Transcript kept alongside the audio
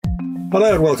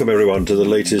Hello and welcome everyone to the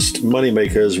latest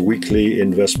Moneymakers Weekly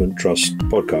Investment Trust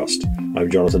podcast.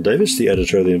 I'm Jonathan Davis, the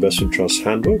editor of the Investment Trust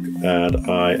Handbook, and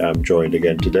I am joined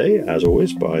again today, as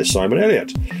always, by Simon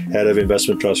Elliott, Head of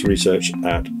Investment Trust Research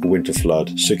at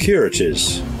Winterflood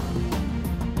Securities.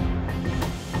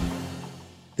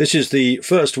 This is the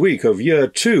first week of year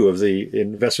 2 of the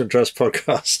Investment Trust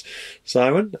podcast,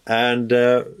 Simon, and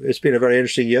it's been a very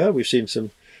interesting year. We've seen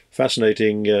some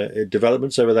fascinating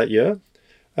developments over that year.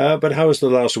 But how has the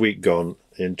last week gone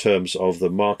in terms of the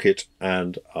market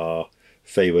and our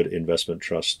favoured investment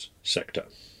trust sector?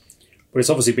 Well, it's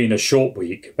obviously been a short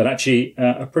week, but actually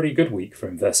a pretty good week for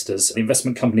investors. The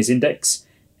investment companies index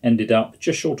ended up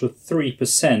just short of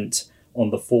 3%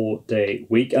 on the 4-day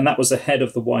week, and that was ahead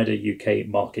of the wider UK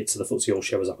market, so the FTSE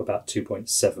All-Share was up about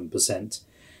 2.7%.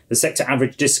 The sector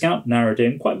average discount narrowed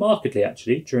in quite markedly,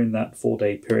 actually, during that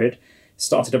 4-day period.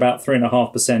 Started about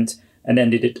 3.5%, and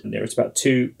ended it near at about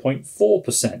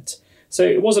 2.4%. So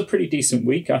it was a pretty decent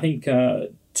week. I think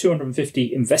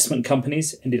 250 investment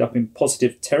companies ended up in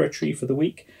positive territory for the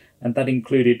week, and that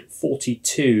included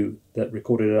 42 that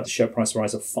recorded a share price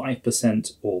rise of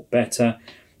 5% or better.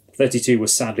 32 were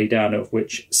sadly down, of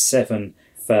which 7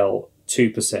 fell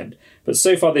 2%. But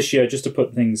so far this year, just to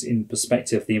put things in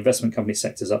perspective, the investment company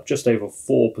sector is up just over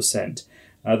 4%.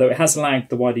 Though it has lagged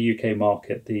the wider UK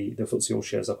market, the FTSE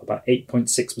All-Share is up about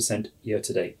 8.6% year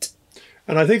to date.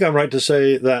 And I think I'm right to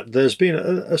say that there's been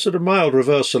a sort of mild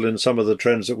reversal in some of the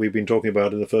trends that we've been talking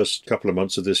about in the first couple of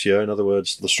months of this year. In other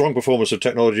words, the strong performance of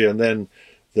technology and then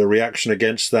the reaction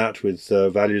against that with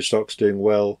value stocks doing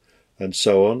well and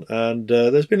so on. And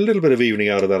there's been a little bit of evening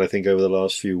out of that, I think, over the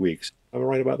last few weeks. Am I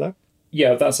right about that?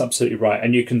 Yeah, that's absolutely right.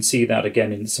 And you can see that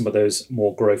again in some of those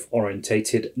more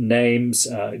growth-orientated names,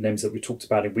 names that we talked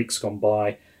about in weeks gone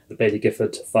by, the Baillie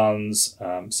Gifford funds,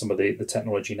 some of the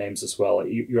technology names as well.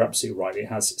 You're absolutely right. It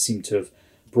has seemed to have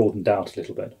broadened out a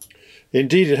little bit.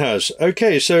 Indeed it has.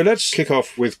 Okay, so let's kick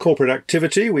off with corporate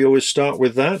activity. We always start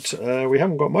with that. We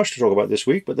haven't got much to talk about this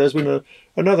week, but there's been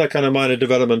another kind of minor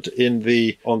development in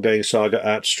the ongoing saga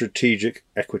at Strategic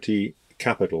Equity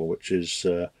Capital, which is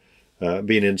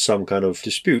been in some kind of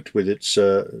dispute with its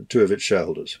 2 of its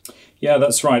shareholders. Yeah,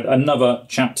 that's right. Another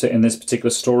chapter in this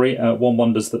particular story. One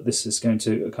wonders that this is going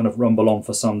to kind of rumble on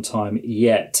for some time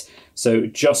yet. So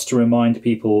just to remind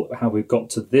people how we've got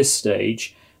to this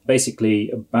stage,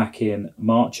 basically back in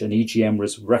March, an EGM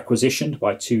was requisitioned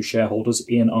by 2 shareholders,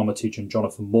 Ian Armitage and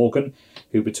Jonathan Morgan,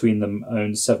 who between them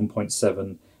own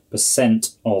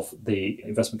 7.7% of the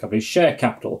investment company's share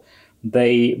capital.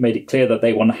 They made it clear that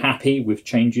they were unhappy with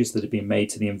changes that had been made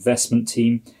to the investment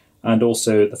team and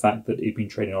also the fact that it had been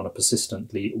trading on a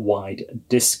persistently wide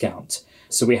discount.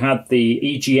 So we had the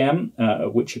EGM,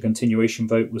 at which a continuation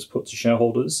vote was put to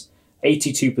shareholders.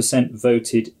 82%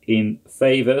 voted in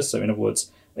favour. So in other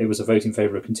words, it was a vote in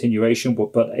favour of continuation,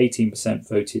 but 18%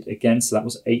 voted against. So that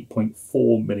was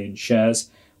 8.4 million shares,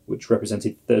 which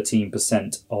represented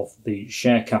 13% of the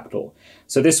share capital.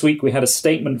 So this week we had a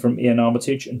statement from Ian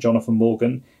Armitage and Jonathan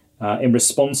Morgan in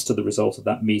response to the result of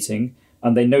that meeting.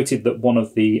 And they noted that one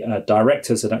of the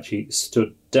directors had actually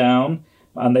stood down.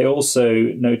 And they also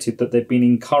noted that they'd been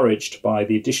encouraged by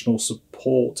the additional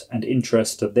support and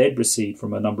interest that they'd received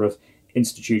from a number of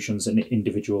institutions and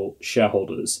individual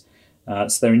shareholders.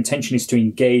 So their intention is to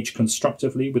engage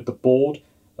constructively with the board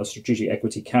of Strategic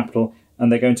Equity Capital,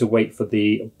 and they're going to wait for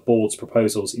the board's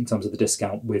proposals in terms of the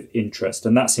discount with interest.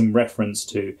 And that's in reference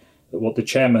to what the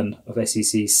chairman of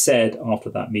SEC said after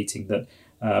that meeting, that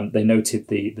they noted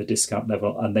the discount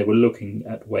level and they were looking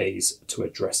at ways to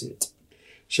address it.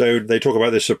 So they talk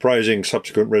about this surprising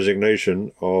subsequent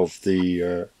resignation of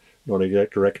the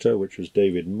non-exec director, which was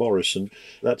David Morrison.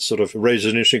 That sort of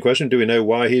raises an interesting question. Do we know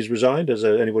why he's resigned? Has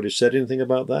anybody said anything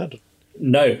about that?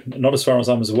 No, not as far as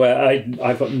I'm aware.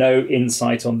 I've got no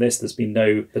insight on this. There's been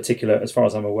no particular, as far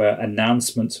as I'm aware,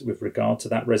 announcement with regard to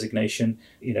that resignation.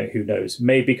 You know, who knows?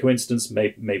 Maybe coincidence,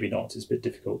 maybe not. It's a bit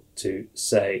difficult to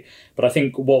say. But I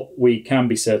think what we can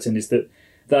be certain is that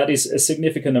that is a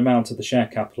significant amount of the share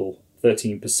capital,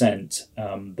 13%,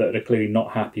 that are clearly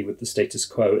not happy with the status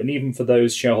quo. And even for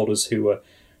those shareholders who are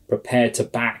prepared to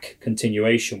back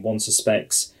continuation, one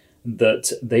suspects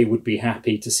that they would be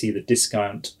happy to see the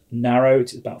discount narrow.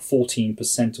 It's about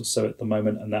 14% or so at the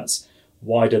moment, and that's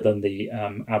wider than the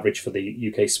average for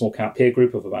the UK small cap peer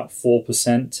group of about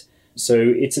 4%. So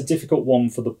it's a difficult one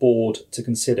for the board to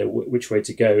consider which way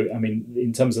to go. I mean,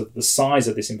 in terms of the size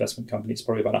of this investment company, it's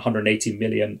probably about 180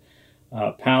 million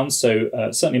pounds. So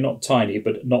certainly not tiny,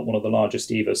 but not one of the largest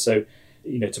either. So,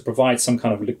 you know, to provide some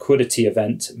kind of liquidity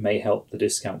event may help the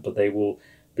discount, but they will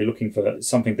be looking for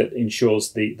something that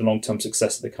ensures the long-term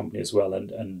success of the company as well,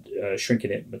 and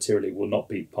shrinking it materially will not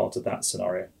be part of that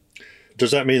scenario.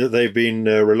 Does that mean that they've been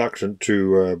reluctant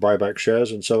to buy back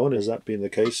shares and so on? Has that been the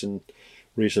case in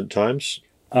recent times?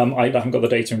 I haven't got the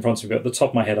data in front of me, but at the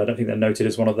top of my head, I don't think they're noted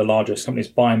as one of the largest companies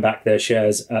buying back their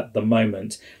shares at the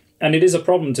moment. And it is a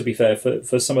problem, to be fair,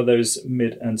 for some of those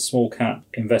mid and small cap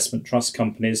investment trust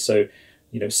companies. So,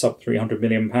 sub £300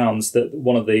 million, that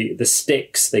one of the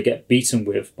sticks they get beaten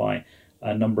with by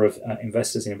a number of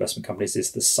investors in investment companies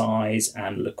is the size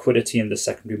and liquidity in the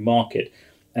secondary market.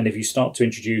 And if you start to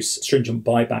introduce stringent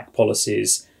buyback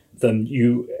policies, then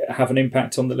you have an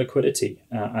impact on the liquidity.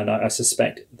 And I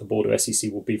suspect the board of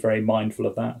SEC will be very mindful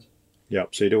of that. Yeah,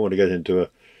 so you don't want to get into a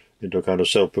kind of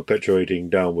self-perpetuating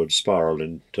downward spiral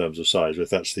in terms of size, if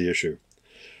that's the issue.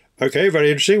 Okay, very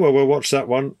interesting. Well, we'll watch that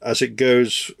one as it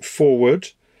goes forward.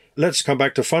 Let's come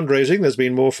back to fundraising. There's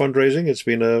been more fundraising. It's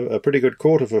been a pretty good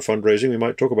quarter for fundraising. We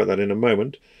might talk about that in a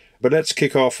moment. But let's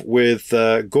kick off with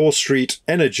Gore Street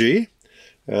Energy.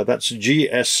 That's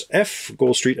GSF,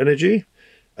 Gore Street Energy.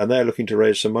 And they're looking to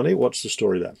raise some money. What's the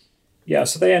story there? Yeah,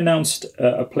 so they announced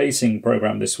a placing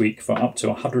program this week for up to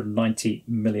 190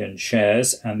 million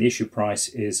shares, and the issue price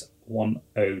is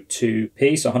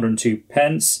 102p, so 102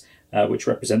 pence, which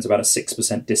represents about a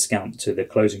 6% discount to the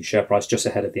closing share price just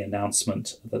ahead of the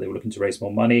announcement that they were looking to raise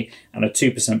more money, and a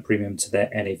 2% premium to their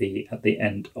NAV at the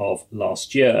end of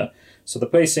last year. So the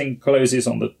placing closes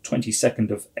on the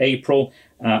 22nd of April,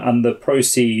 and the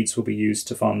proceeds will be used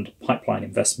to fund pipeline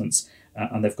investments.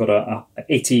 And they've got a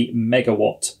 80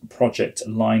 megawatt project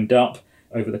lined up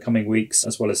over the coming weeks,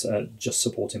 as well as just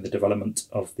supporting the development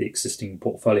of the existing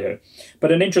portfolio.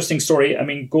 But an interesting story,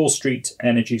 Gore Street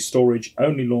Energy Storage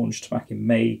only launched back in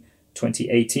May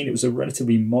 2018. It was a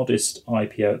relatively modest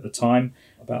IPO at the time,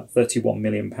 about £31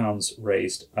 million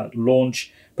raised at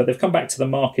launch. But they've come back to the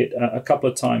market a couple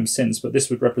of times since, but this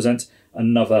would represent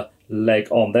another leg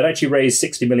on. They'd actually raised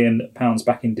 £60 million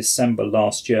back in December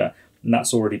last year, and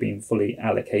that's already been fully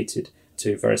allocated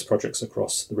to various projects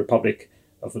across the Republic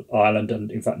of Ireland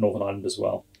and, in fact, Northern Ireland as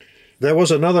well. There was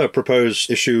another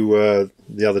proposed issue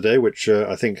the other day, which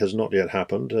I think has not yet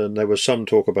happened. And there was some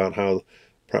talk about how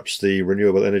perhaps the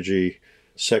renewable energy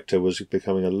sector was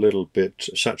becoming a little bit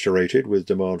saturated with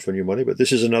demand for new money. But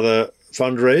this is another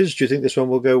fundraise. Do you think this one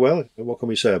will go well? And what can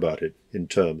we say about it in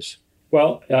terms?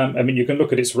 Well, you can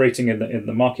look at its rating in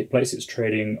the marketplace. It's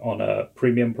trading on a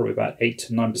premium, probably about 8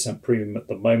 to 9% premium at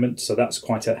the moment. So that's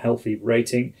quite a healthy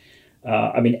rating.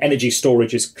 Energy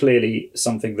storage is clearly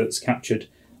something that's captured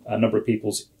a number of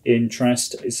people's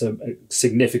interest. It's a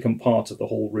significant part of the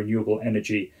whole renewable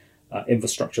energy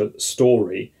infrastructure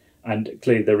story. And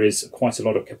clearly there is quite a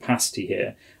lot of capacity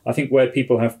here. I think where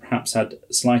people have perhaps had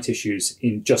slight issues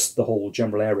in just the whole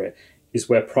general area is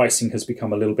where pricing has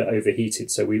become a little bit overheated.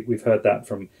 So we've heard that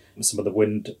from some of the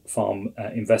wind farm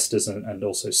investors and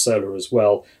also solar as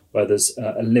well, where there's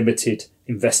a limited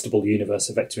investable universe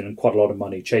effectively and quite a lot of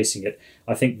money chasing it.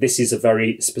 I think this is a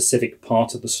very specific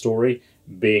part of the story,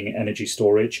 being energy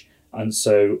storage. And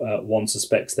so one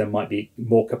suspects there might be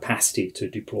more capacity to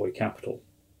deploy capital.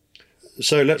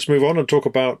 So let's move on and talk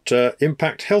about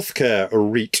Impact Healthcare, a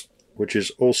REIT, which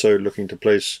is also looking to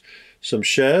place some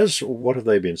shares. What have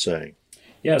they been saying?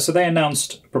 Yeah, so they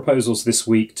announced proposals this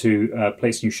week to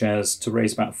place new shares to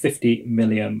raise about £50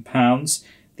 million.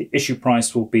 The issue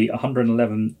price will be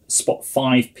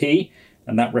 111.5p,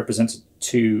 and that represents a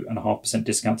 2.5%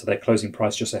 discount to their closing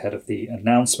price just ahead of the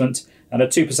announcement, and a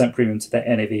 2% premium to their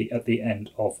NAV at the end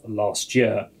of last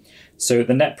year. So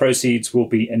the net proceeds will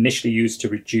be initially used to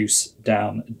reduce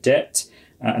down debt,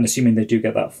 and assuming they do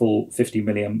get that full £50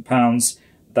 million,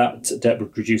 that debt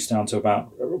would reduce down to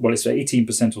about, it's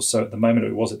 18% or so at the moment.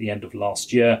 It was at the end of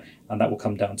last year, and that will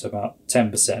come down to about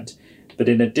 10%. But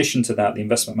in addition to that, the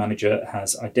investment manager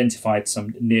has identified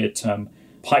some near-term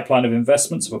pipeline of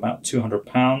investments of about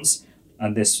 £200,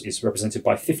 and this is represented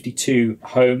by 52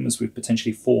 homes with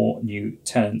potentially 4 new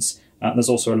tenants. And there's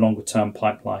also a longer-term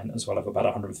pipeline as well of about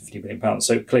 £150 million.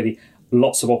 So clearly,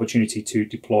 lots of opportunity to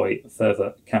deploy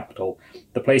further capital.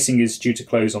 The placing is due to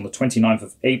close on the 29th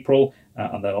of April,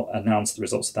 and they'll announce the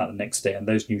results of that the next day, and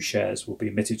those new shares will be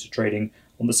admitted to trading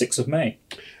on the 6th of May.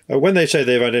 When they say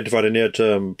they've identified a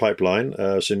near-term pipeline,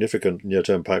 a significant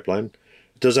near-term pipeline,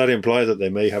 does that imply that they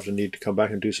may have to need to come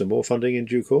back and do some more funding in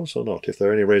due course or not? If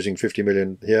they're only raising 50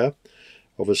 million here,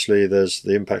 obviously there's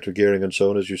the impact of gearing and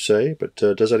so on, as you say, but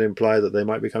does that imply that they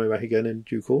might be coming back again in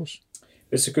due course?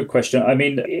 It's a good question.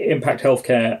 Impact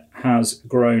Healthcare has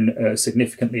grown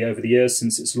significantly over the years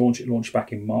since its launch. It launched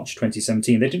back in March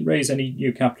 2017. They didn't raise any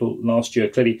new capital last year.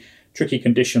 Clearly, tricky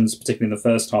conditions, particularly in the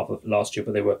first half of last year,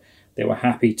 but they were they were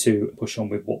happy to push on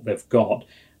with what they've got.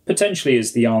 Potentially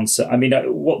is the answer. I mean,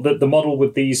 what the model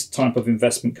with these type of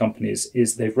investment companies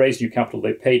is they've raised new capital,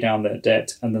 they pay down their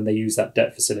debt, and then they use that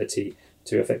debt facility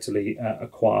to effectively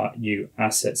acquire new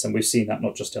assets. And we've seen that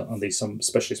not just on these some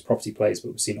specialist property plays, but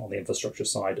we've seen it on the infrastructure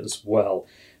side as well.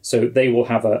 So they will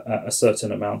have a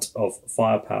certain amount of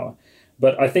firepower.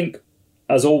 But I think,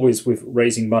 as always with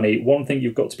raising money, one thing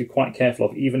you've got to be quite careful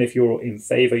of, even if you're in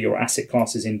favour, your asset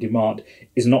class is in demand,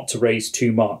 is not to raise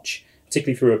too much,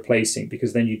 particularly through replacing,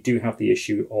 because then you do have the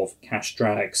issue of cash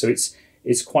drag. So it's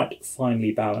quite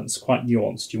finely balanced, quite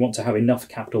nuanced. You want to have enough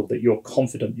capital that you're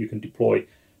confident you can deploy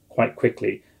quite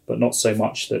quickly, but not so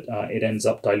much that it ends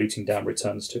up diluting down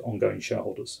returns to ongoing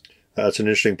shareholders. That's an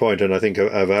interesting point, and I think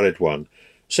a valid one.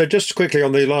 So just quickly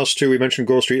on the last two, we mentioned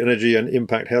Gore Street Energy and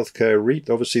Impact Healthcare REIT.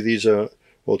 Obviously, these are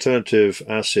alternative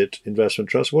asset investment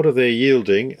trusts. What are they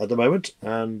yielding at the moment?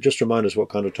 And just remind us what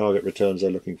kind of target returns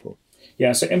they're looking for.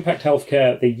 Yeah, so Impact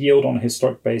Healthcare, the yield on a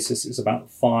historic basis is about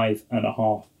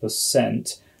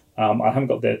 5.5%. I haven't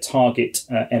got their target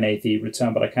NAV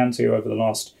return, but I can tell you over the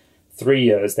last 3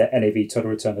 years, their NAV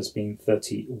total return has been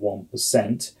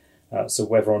 31%. So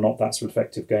whether or not that's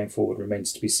effective going forward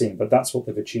remains to be seen. But that's what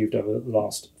they've achieved over the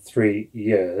last 3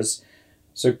 years.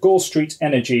 So Gore Street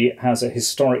Energy has a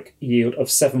historic yield of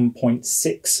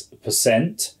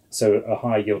 7.6%. So a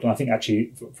high yield. And I think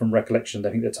actually from recollection, I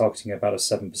think they're targeting about a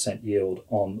 7% yield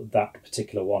on that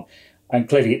particular one. And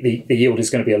clearly the yield is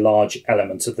going to be a large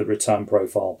element of the return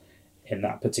profile in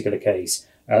that particular case.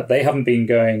 They haven't been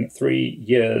going 3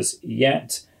 years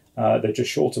yet. They're just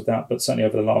short of that, but certainly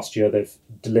over the last year, they've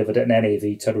delivered an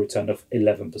NAV total return of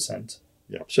 11%.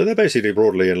 Yeah, so they're basically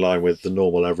broadly in line with the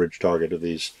normal average target of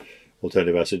these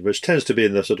alternative assets, which tends to be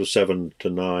in the sort of 7 to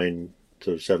 9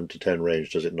 to 7 to 10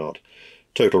 range, does it not?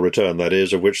 Total return, that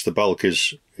is, of which the bulk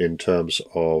is in terms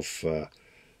of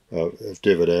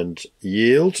dividend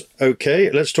yield.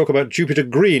 Okay, let's talk about Jupiter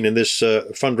Green in this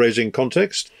fundraising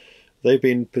context. They've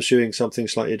been pursuing something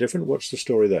slightly different. What's the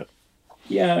story there?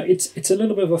 Yeah, it's a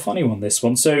little bit of a funny one, this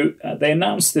one. So they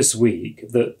announced this week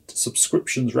that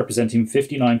subscriptions representing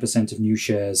 59% of new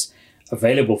shares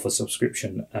available for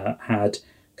subscription had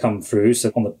come through.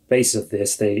 So on the basis of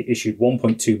this, they issued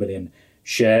 1.2 million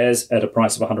shares at a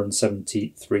price of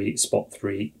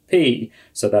 173.3p.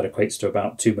 So that equates to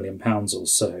about £2 million or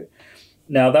so.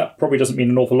 Now, that probably doesn't mean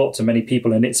an awful lot to many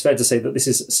people, and it's fair to say that this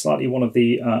is slightly one of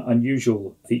the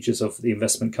unusual features of the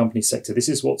investment company sector. This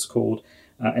is what's called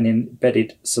an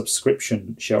embedded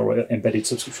subscription share, or embedded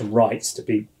subscription rights, to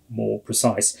be more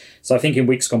precise. So I think in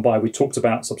weeks gone by, we talked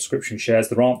about subscription shares.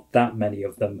 There aren't that many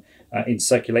of them in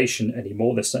circulation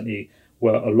anymore. There certainly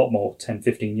were a lot more 10,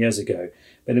 15 years ago.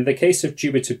 But in the case of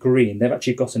Jupiter Green, they've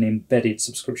actually got an embedded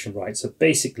subscription right. So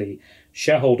basically,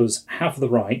 shareholders have the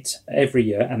right every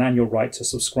year, an annual right to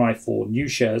subscribe for new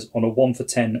shares on a 1 for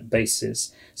 10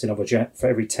 basis. So in other words, for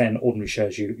every 10 ordinary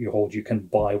shares you hold, you can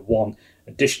buy one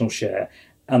additional share.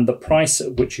 And the price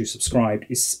at which you subscribed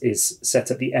is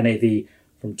set at the NAV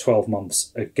from 12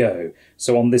 months ago.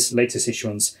 So on this latest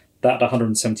issuance, that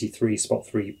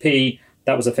 173.3p,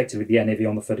 that was effectively the NAV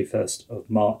on the 31st of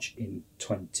March in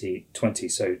 2020,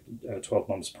 so 12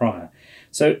 months prior.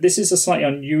 So this is a slightly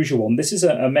unusual one. This is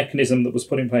a mechanism that was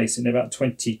put in place in about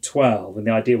 2012, and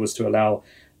the idea was to allow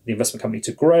the investment company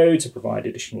to grow, to provide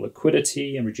additional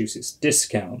liquidity and reduce its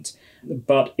discount.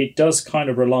 But it does kind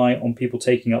of rely on people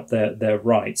taking up their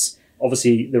rights.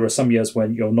 Obviously, there are some years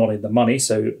when you're not in the money,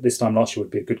 so this time last year would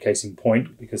be a good case in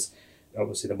point, because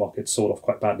obviously the market sold off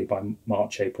quite badly by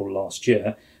March, April last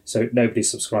year. So nobody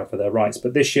subscribed for their rights.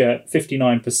 But this year,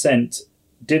 59%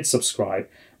 did subscribe,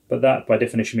 but that by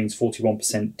definition means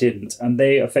 41% didn't. And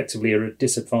they effectively are at a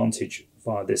disadvantage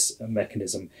via this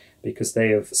mechanism because they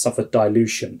have suffered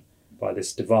dilution by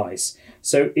this device.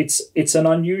 So it's an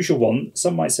unusual one.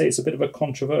 Some might say it's a bit of a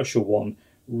controversial one,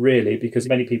 really, because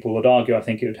many people would argue, I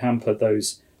think it would hamper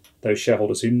those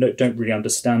shareholders who don't really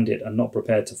understand it and not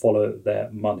prepared to follow their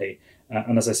money.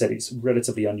 And as I said, it's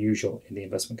relatively unusual in the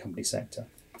investment company sector.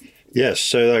 Yes,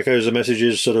 so that goes the message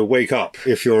is sort of wake up.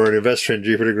 If you're an investor in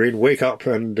Jupiter Green, wake up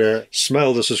and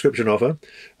smell the subscription offer.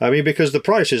 I mean, because the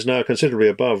price is now considerably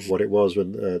above what it was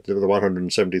when the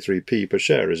 173p per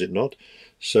share, is it not?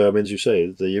 So, I mean, as you say,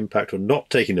 the impact of not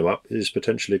taking them up is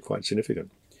potentially quite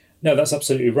significant. No, that's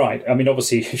absolutely right. I mean,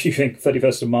 obviously, if you think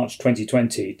 31st of March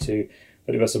 2020 to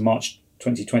 31st of March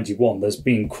 2021, there's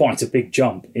been quite a big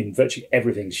jump in virtually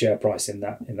everything's share price in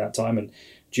that time, and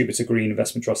Jupiter Green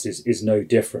Investment Trust is no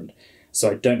different.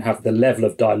 So I don't have the level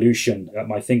of dilution at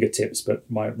my fingertips, but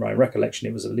my recollection,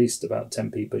 it was at least about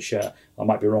 10p per share. I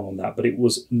might be wrong on that, but it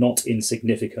was not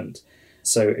insignificant.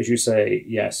 So as you say,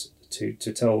 yes, to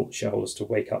tell shareholders to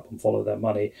wake up and follow their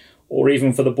money? Or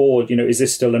even for the board, is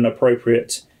this still an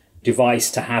appropriate device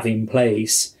to have in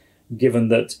place, given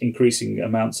that increasing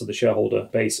amounts of the shareholder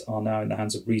base are now in the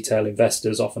hands of retail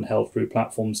investors, often held through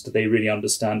platforms? Do they really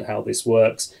understand how this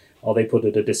works? Are they put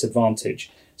at a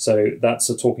disadvantage? So that's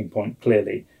a talking point,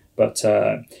 clearly. But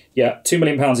 £2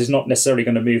 million is not necessarily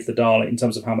going to move the dial in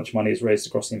terms of how much money is raised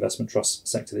across the investment trust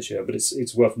sector this year. But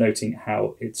it's worth noting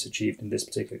how it's achieved in this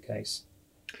particular case.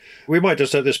 We might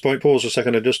just at this point pause a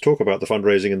second and just talk about the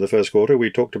fundraising in the first quarter.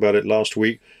 We talked about it last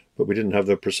week, but we didn't have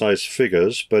the precise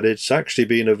figures. But it's actually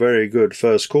been a very good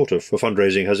first quarter for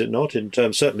fundraising, has it not, in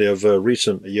terms certainly of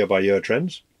recent year-by-year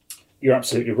trends? You're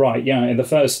absolutely right. Yeah, in the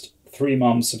first 3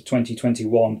 months of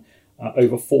 2021,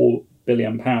 over £4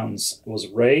 billion was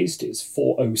raised. It's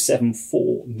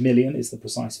 4074 million is the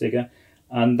precise figure.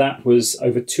 And that was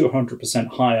over 200%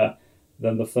 higher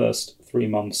than the first 3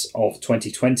 months of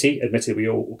 2020. Admittedly, we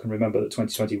all can remember that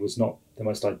 2020 was not the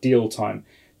most ideal time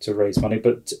to raise money,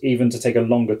 but even to take a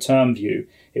longer term view,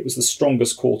 it was the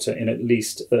strongest quarter in at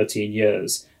least 13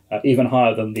 years, even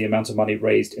higher than the amount of money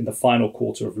raised in the final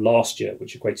quarter of last year,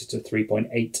 which equated to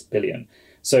 3.8 billion.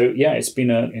 So yeah, it's been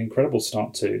an incredible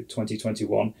start to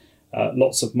 2021.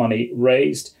 Lots of money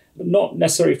raised, but not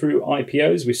necessarily through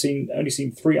IPOs. We've only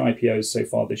seen 3 IPOs so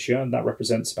far this year, and that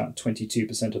represents about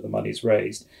 22% of the monies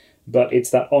raised. But it's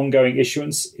that ongoing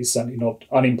issuance is certainly not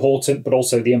unimportant, but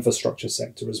also the infrastructure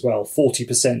sector as well.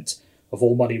 40% of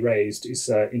all money raised is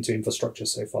into infrastructure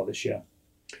so far this year.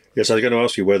 Yes, I was going to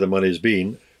ask you where the money's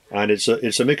been. And it's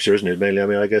a mixture, isn't it, mainly? I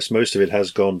mean, I guess most of it has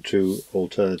gone to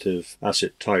alternative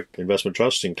asset type investment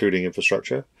trusts, including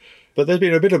infrastructure. But there's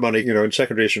been a bit of money, in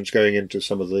secondary issuance going into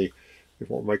some of the,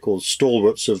 what we might call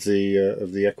stalwarts of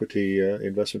the equity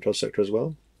investment trust sector as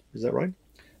well. Is that right?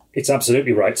 It's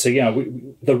absolutely right. So yeah,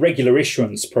 the regular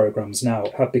issuance programs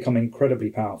now have become incredibly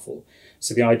powerful.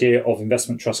 So the idea of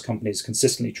investment trust companies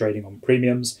consistently trading on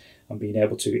premiums and being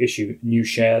able to issue new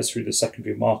shares through the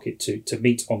secondary market to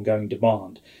meet ongoing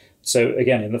demand. So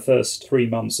again, in the first 3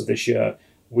 months of this year,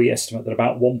 we estimate that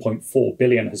about 1.4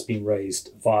 billion has been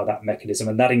raised via that mechanism.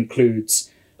 And that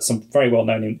includes some very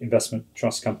well-known investment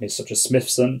trust companies such as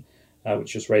Smithson,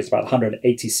 which has raised about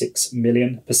 186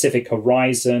 million, Pacific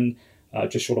Horizon,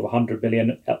 just short of 100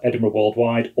 million, Edinburgh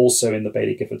Worldwide, also in the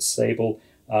Baillie Gifford stable,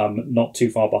 not too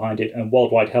far behind it, and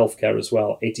Worldwide Healthcare as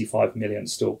well, 85 million,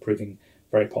 still proving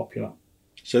very popular.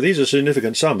 So these are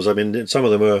significant sums. I mean, some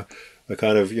of them are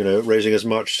kind of, raising as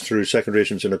much through secondary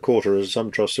issuance in a quarter as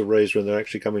some trusts have raised when they're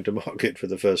actually coming to market for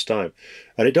the first time.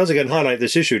 And it does again highlight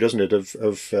this issue, doesn't it,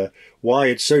 of why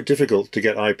it's so difficult to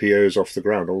get IPOs off the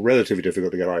ground, or relatively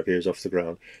difficult to get IPOs off the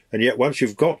ground. And yet once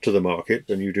you've got to the market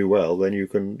and you do well, then you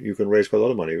can raise quite a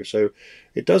lot of money. So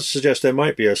it does suggest there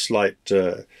might be a slight,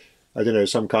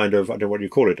 some kind of, I don't know what you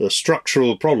call it, a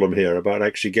structural problem here about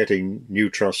actually getting new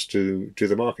trusts to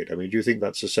the market. I mean, do you think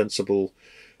that's a sensible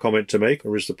comment to make,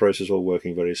 or is the process all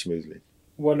working very smoothly?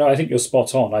 Well, no, I think you're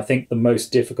spot on. I think the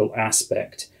most difficult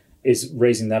aspect is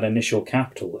raising that initial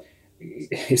capital.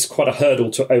 It's quite a hurdle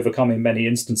to overcome in many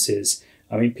instances.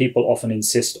 I mean, people often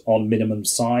insist on minimum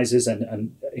sizes,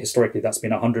 and historically that's been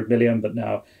 100 million, but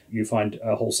now you find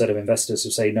a whole set of investors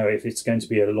who say, no, if it's going to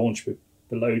be a launch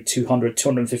below 200,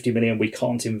 250 million, we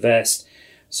can't invest.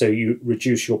 So you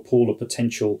reduce your pool of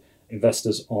potential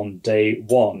investors on day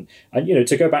one. And,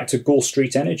 to go back to Gore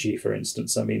Street Energy, for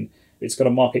instance, I mean, it's got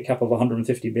a market cap of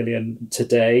 150 million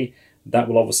today. That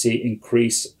will obviously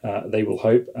increase, they will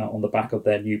hope, on the back of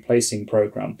their new placing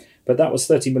program. But that was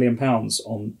 £30 million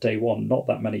on day one, not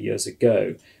that many years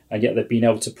ago. And yet they've been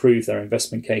able to prove their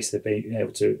investment case. They've been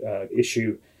able to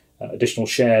issue additional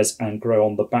shares and grow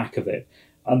on the back of it.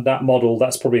 And that model,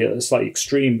 that's probably a slightly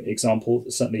extreme example.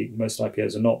 Certainly most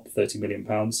IPOs are not £30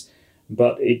 million.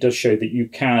 But it does show that you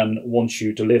can, once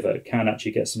you deliver, can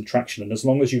actually get some traction. And as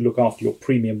long as you look after your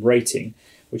premium rating,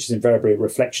 which is invariably a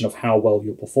reflection of how well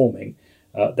you're performing,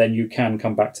 then you can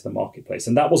come back to the marketplace.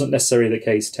 And that wasn't necessarily the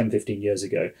case 10, 15 years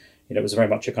ago. It was very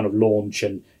much a kind of launch,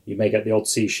 and you may get the odd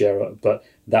C share, but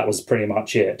that was pretty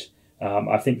much it.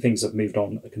 I think things have moved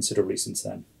on considerably since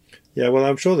then. Yeah, well,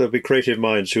 I'm sure there'll be creative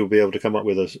minds who will be able to come up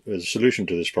with a solution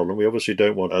to this problem. We obviously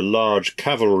don't want a large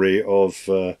cavalry of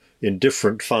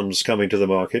indifferent funds coming to the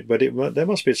market, but there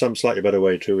must be some slightly better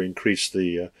way to increase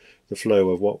the flow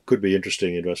of what could be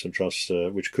interesting investment trusts,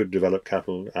 which could develop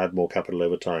capital, add more capital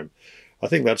over time. I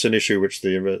think that's an issue which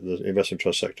the investment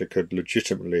trust sector could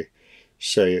legitimately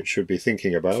say it should be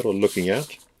thinking about or looking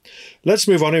at. Let's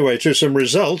move on anyway to some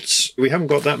results. We haven't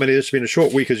got that many. It's been a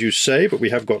short week, as you say, but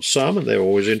we have got some, and they're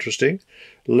always interesting.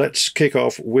 Let's kick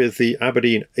off with the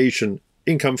Aberdeen Asian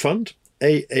Income Fund,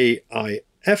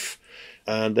 AAIF.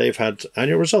 and they've had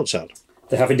annual results out.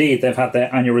 They have indeed. They've had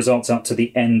their annual results out to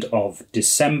the end of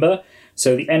December.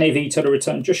 So the NAV total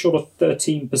return just short of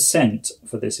 13%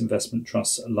 for this investment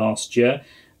trust last year.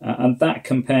 And that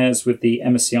compares with the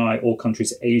MSCI All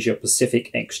Countries Asia Pacific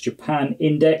ex-Japan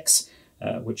Index,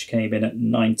 which came in at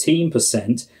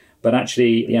 19%. But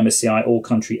actually, the MSCI All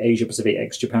Country Asia Pacific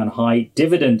ex-Japan High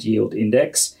Dividend Yield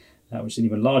Index, which is an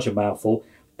even larger mouthful,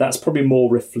 that's probably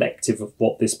more reflective of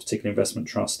what this particular investment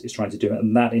trust is trying to do.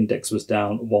 And that index was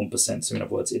down 1%. So in other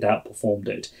words, it outperformed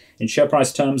it. In share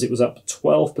price terms, it was up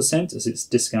 12% as its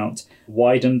discount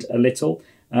widened a little.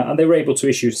 And they were able to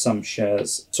issue some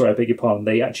shares. Sorry, I beg your pardon.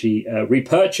 They actually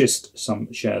repurchased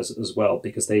some shares as well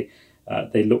because they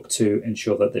look to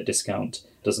ensure that the discount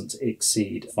doesn't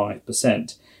exceed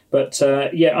 5%. But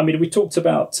we talked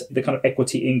about the kind of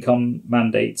equity income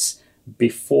mandates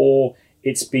before.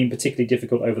 It's been particularly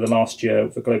difficult over the last year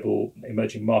for global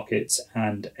emerging markets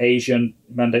and Asian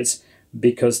mandates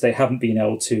because they haven't been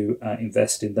able to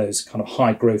invest in those kind of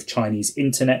high growth Chinese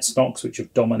internet stocks, which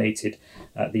have dominated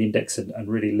the index and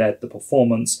really led the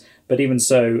performance. But even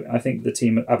so, I think the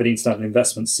team at Aberdeen Standard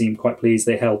Investments seemed quite pleased.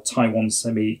 They held Taiwan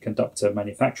Semiconductor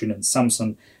Manufacturing and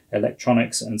Samsung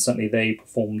Electronics, and certainly they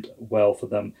performed well for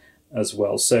them as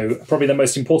well. So probably the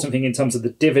most important thing in terms of the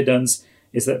dividends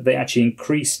is that they actually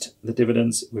increased the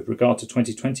dividends with regard to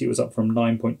 2020. It was up from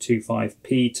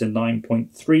 9.25p to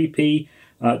 9.3p,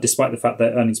 despite the fact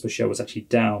that earnings per share was actually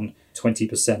down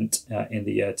 20% in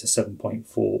the year to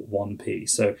 7.41p.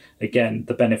 So again,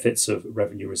 the benefits of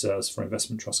revenue reserves for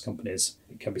investment trust companies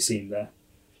can be seen there.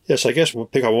 Yes, I guess we'll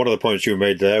pick up one of the points you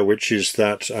made there, which is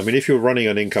that, if you're running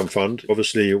an income fund,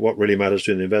 obviously what really matters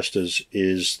to the investors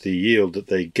is the yield that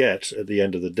they get at the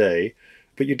end of the day.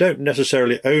 But you don't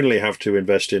necessarily only have to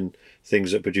invest in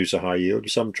things that produce a high yield.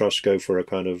 Some trusts go for a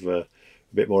kind of a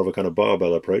bit more of a kind of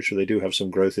barbell approach, so they do have some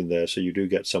growth in there, so you do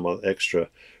get some extra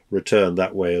return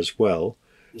that way as well.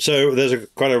 So there's a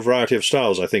kind of variety of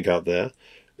styles, I think, out there.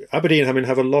 Aberdeen,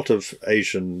 have a lot of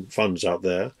Asian funds out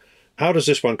there. How does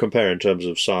this one compare in terms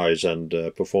of size and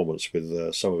performance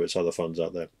with some of its other funds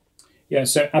out there? Yeah,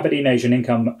 so Aberdeen Asian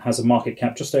Income has a market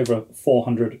cap just over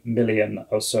 400 million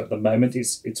or so at the moment.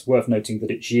 It's worth noting that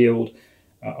its yield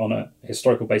on a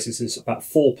historical basis is about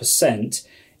 4%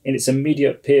 in its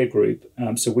immediate peer group.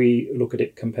 So we look at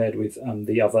it compared with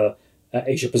the other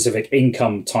Asia Pacific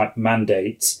income type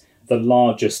mandates. The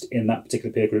largest in that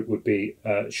particular peer group would be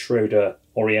Schroder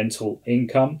Oriental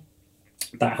Income.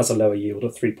 That has a lower yield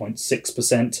of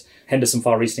 3.6%. Henderson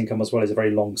Far East Income as well is a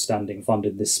very long-standing fund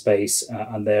in this space,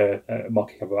 and their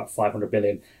market cap of about 500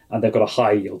 billion, and they've got a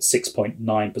high yield,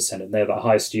 6.9%, and they're the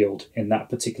highest yield in that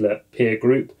particular peer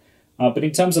group. But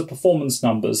in terms of performance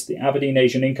numbers, the Aberdeen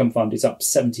Asian Income Fund is up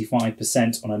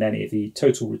 75% on an NAV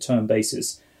total return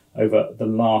basis over the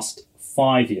last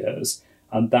 5 years.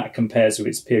 And that compares with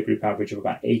its peer group average of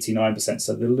about 89%,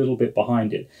 so they're a little bit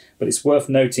behind it. But it's worth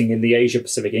noting in the Asia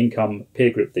Pacific Income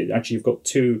peer group that actually you've got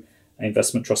two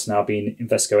investment trusts now being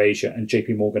Invesco Asia and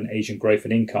JP Morgan Asian Growth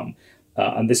and Income.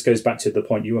 And this goes back to the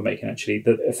point you were making, actually,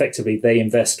 that effectively they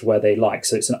invest where they like.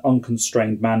 So it's an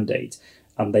unconstrained mandate,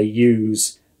 and they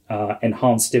use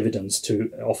enhanced dividends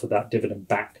to offer that dividend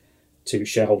back to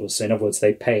shareholders. So in other words,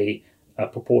 they pay a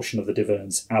proportion of the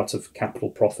dividends out of capital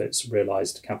profits,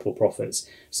 realised capital profits.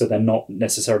 So they're not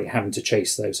necessarily having to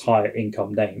chase those higher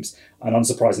income names. And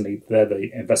unsurprisingly, they're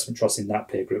the investment trust in that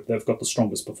peer group. They've got the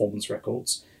strongest performance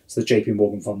records. So the JP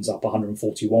Morgan fund's up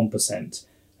 141%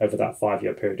 over that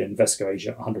 5-year period. Invesco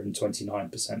Asia,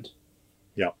 129%.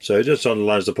 Yeah, so it just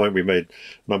underlines the point we made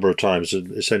a number of times.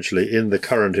 Essentially, in the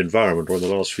current environment, or in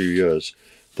the last few years,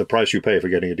 the price you pay for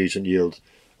getting a decent yield,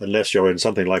 unless you're in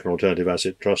something like an alternative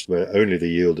asset trust where only the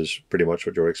yield is pretty much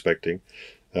what you're expecting,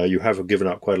 you have given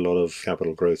up quite a lot of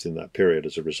capital growth in that period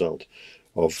as a result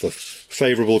of the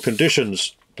favourable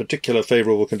conditions, particular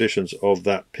favourable conditions of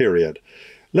that period.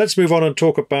 Let's move on and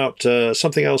talk about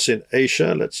something else in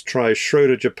Asia. Let's try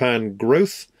Schroder Japan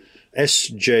Growth,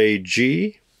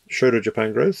 SJG. Schroder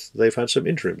Japan Growth, they've had some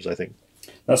interims, I think.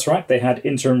 That's right. They had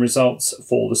interim results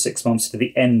for the 6 months to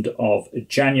the end of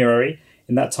January.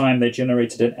 In that time, they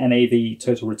generated an NAV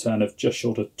total return of just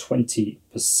short of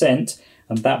 20%,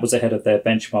 and that was ahead of their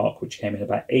benchmark, which came in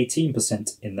about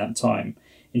 18% in that time.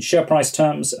 In share price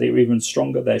terms, they were even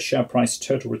stronger. Their share price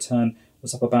total return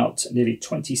was up about nearly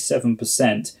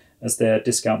 27% as their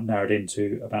discount narrowed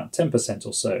into about 10%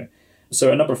 or so. So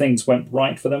a number of things went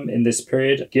right for them in this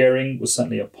period. Gearing was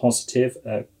certainly a positive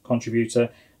contributor,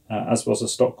 as was a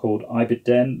stock called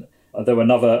Ibiden, though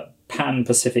another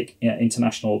Pan-Pacific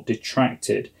International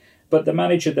detracted. But the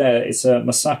manager there is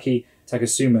Masaki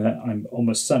Takasuma, I'm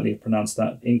almost certainly have pronounced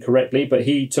that incorrectly, but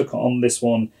he took on this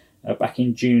one back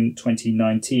in June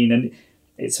 2019. And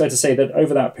it's fair to say that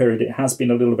over that period, it has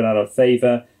been a little bit out of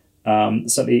favour.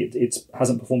 Certainly, it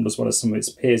hasn't performed as well as some of its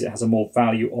peers. It has a more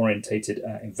value-orientated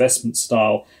investment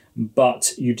style.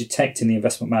 But you detect in the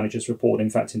investment manager's report, in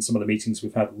fact, in some of the meetings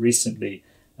we've had recently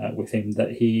with him,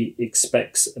 that he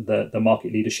expects the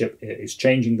market leadership is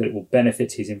changing, that it will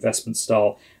benefit his investment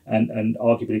style. And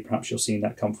arguably, perhaps you're seeing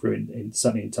that come through,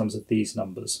 certainly in terms of these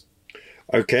numbers.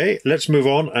 Okay, let's move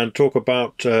on and talk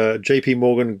about JP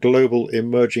Morgan Global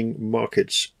Emerging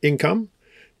Markets Income,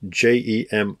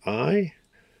 JEMI.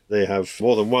 They have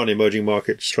more than one emerging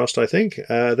markets trust, I think.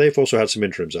 They've also had some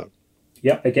interims out.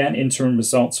 Yep, again, interim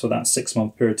results for that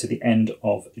 6-month period to the end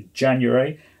of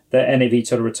January. Their NAV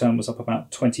total return was up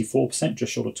about 24%,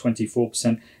 just short of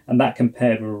 24%, and that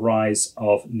compared with a rise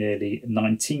of nearly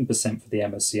 19% for the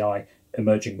MSCI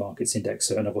Emerging Markets Index,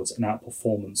 so in other words, an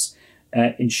outperformance.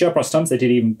 In share price terms, they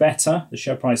did even better. The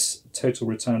share price total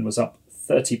return was up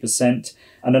 30%,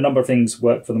 and a number of things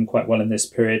worked for them quite well in this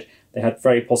period. They had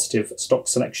very positive stock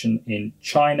selection in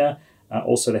China.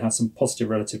 Also, they had some positive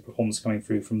relative performance coming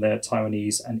through from their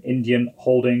Taiwanese and Indian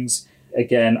holdings.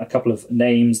 Again, a couple of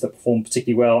names that performed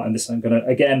particularly well, and this I'm going to,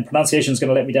 again, pronunciation is going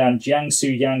to let me down.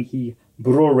 Jiangsu Yanghe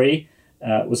Brewery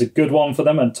was a good one for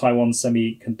them, and Taiwan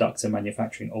Semiconductor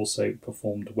Manufacturing also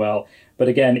performed well. But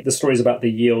again, the story is about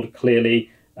the yield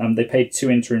clearly. They paid 2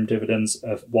 interim dividends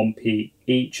of 1p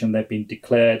each, and they've been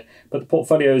declared. But the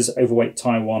portfolio is overweight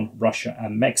Taiwan, Russia,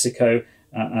 and Mexico,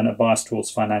 and a bias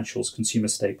towards financials, consumer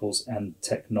staples, and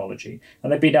technology.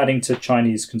 And they've been adding to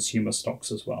Chinese consumer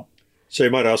stocks as well. So you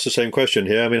might ask the same question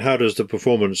here. I mean, how does the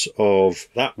performance of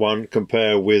that one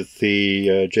compare with the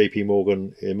JP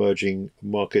Morgan Emerging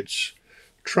Markets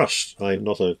Trust?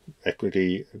 Not an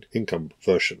equity income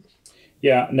version.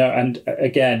 Yeah, no, and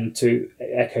again, to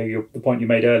echo the point you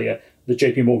made earlier, the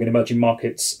JP Morgan Emerging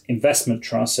Markets Investment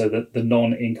Trust, so that the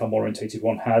non-income orientated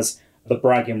one, has the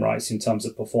bragging rights in terms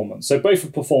of performance. So both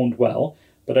have performed well,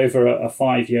 but over a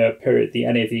 5-year period, the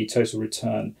NAV total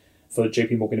return for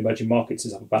JP Morgan Emerging Markets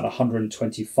is up about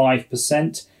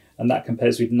 125%, and that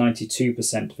compares with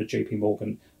 92% for JP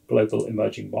Morgan Global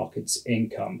Emerging Markets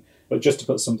Income. But just to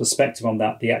put some perspective on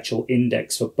that, the actual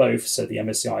index for both, so the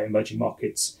MSCI Emerging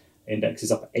Markets Index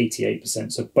is up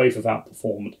 88%, so both have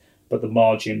outperformed, but the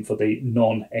margin for the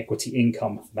non-equity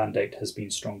income mandate has been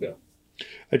stronger.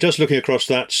 Just looking across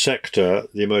that sector,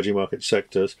 the emerging market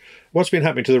sectors, what's been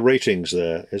happening to the ratings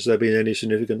there? Has there been any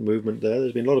significant movement there?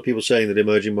 There's been a lot of people saying that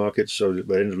emerging markets, or at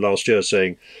the end of last year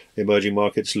saying emerging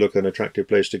markets look an attractive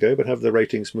place to go, but have the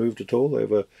ratings moved at all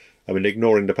over, I mean,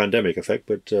 ignoring the pandemic effect,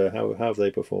 but how have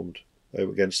they performed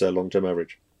against their long-term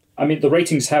average? I mean, the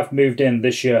ratings have moved in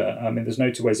this year. I mean, there's no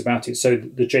two ways about it. So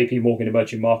the JP Morgan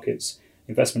Emerging Markets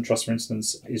Investment Trust, for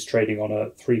instance, is trading on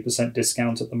a 3%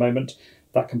 discount at the moment.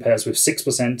 That compares with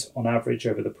 6% on average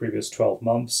over the previous 12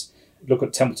 months. Look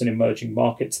at Templeton Emerging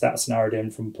Markets, that's narrowed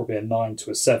in from probably a 9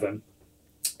 to a 7.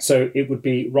 So it would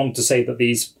be wrong to say that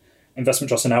these investment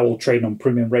trusts are now all trading on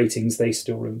premium ratings. They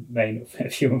still remain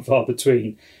few and far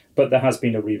between. But there has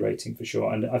been a re-rating for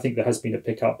sure. And I think there has been a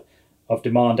pickup of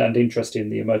demand and interest in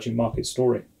the emerging market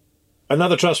story.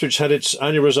 Another trust which had its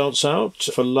annual results out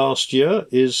for last year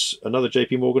is another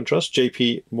JP Morgan trust,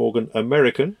 JP Morgan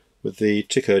American, with the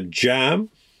ticker JAM.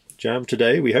 JAM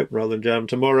today, we hope, rather than JAM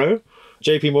tomorrow.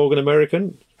 JP Morgan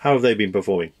American, how have they been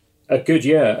performing? A good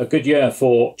year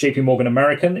for JP Morgan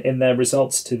American. In their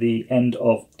results to the end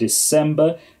of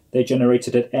December, they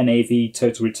generated an NAV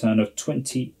total return of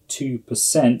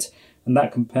 22%, and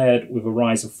that compared with a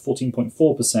rise of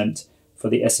 14.4% for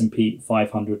the S&P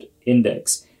 500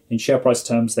 index. In share price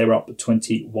terms, they were up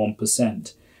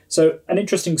 21%. So an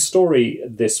interesting story,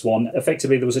 this one.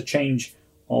 Effectively, there was a change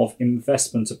of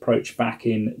investment approach back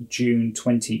in June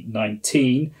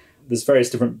 2019. There's various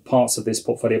different parts of this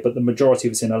portfolio, but the majority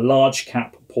of it's in a large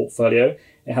cap portfolio.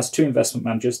 It has 2 investment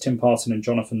managers, Tim Parton and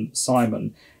Jonathan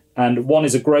Simon. And one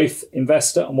is a growth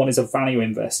investor and one is a value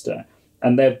investor.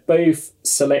 And they both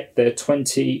select their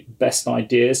 20 best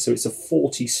ideas. So it's a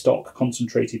 40 stock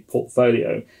concentrated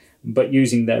portfolio, but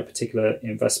using their particular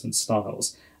investment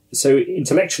styles. So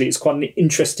intellectually, it's quite an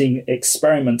interesting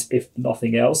experiment, if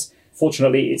nothing else.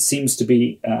 Fortunately, it seems to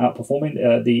be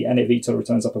outperforming. The NAV total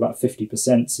return is up about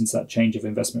 50% since that change of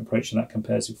investment approach, and that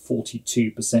compares with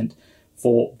 42%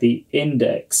 for the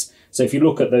index. So if you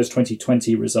look at those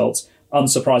 2020 results,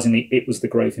 unsurprisingly, it was the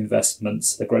growth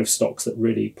investments, the growth stocks that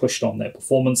really pushed on their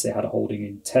performance. They had a holding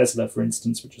in Tesla, for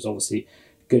instance, which was obviously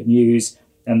good news,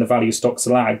 and the value stocks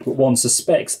lagged. But one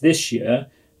suspects this year,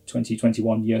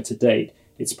 2021 year to date,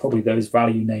 it's probably those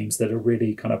value names that are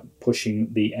really kind of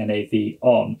pushing the NAV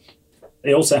on.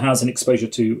 It also has an exposure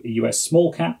to US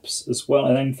small caps as well.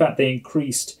 And in fact, they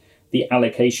increased the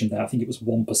allocation there. I think it was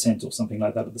 1% or something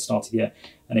like that at the start of the year,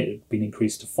 and it had been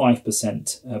increased to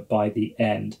 5% by the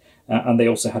end. And they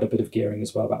also had a bit of gearing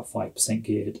as well, about 5%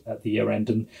 geared at the year end.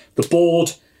 And the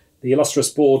board, the illustrious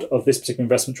board of this particular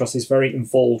investment trust, is very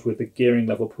involved with the gearing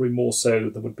level, probably more so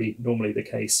than would be normally the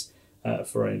case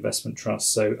for an investment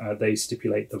trust. So they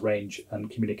stipulate the range and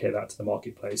communicate that to the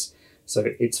marketplace. So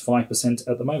it's 5%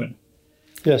 at the moment.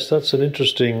 Yes, that's an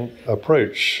interesting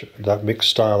approach, that mixed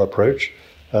style approach,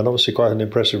 and obviously quite an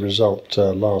impressive result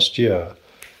last year.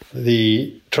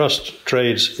 The trust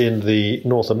trades in the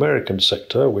North American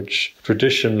sector, which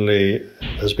traditionally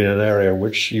has been an area in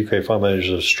which UK fund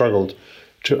managers have struggled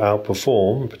to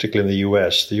outperform, particularly in the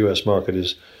US. The US market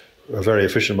is a very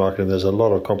efficient market, and there's a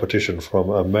lot of competition from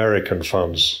American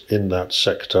funds in that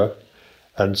sector.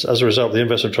 And as a result, the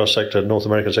investment trust sector, North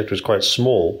American sector, is quite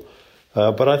small.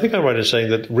 But I think I'm right in saying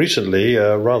that recently,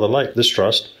 rather like this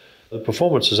trust, the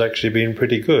performance has actually been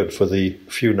pretty good for the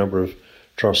few number of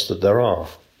trusts that there are.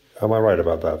 Am I right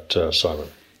about that, Simon?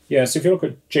 Yeah, so if you look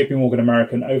at JP Morgan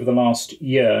American over the last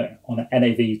year on an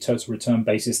NAV total return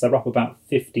basis, they're up about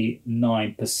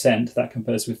 59%. That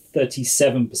compares with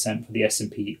 37% for the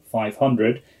S&P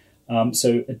 500.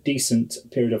 So a decent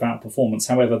period of outperformance.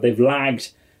 However, they've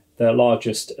lagged their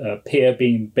largest peer,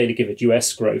 being Baillie Gifford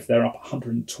US Growth. They're up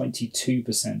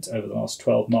 122% over the last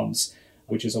 12 months,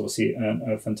 which is obviously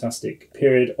a fantastic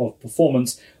period of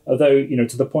performance. Although,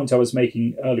 to the point I was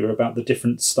making earlier about the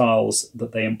different styles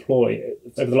that they employ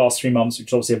over the last 3 months, which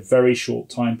is obviously a very short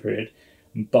time period,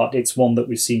 but it's one that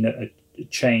we've seen a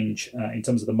change in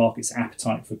terms of the market's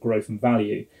appetite for growth and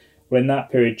value. Well, in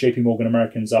that period, JP Morgan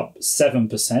American's up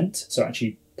 7%, so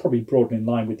actually probably broadly in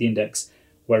line with the index,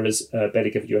 whereas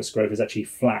Baillie Gifford US Growth is actually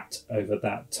flat over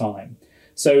that time.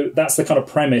 So that's the kind of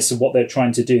premise of what they're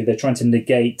trying to do. They're trying to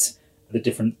negate the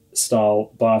different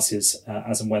style biases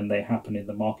as and when they happen in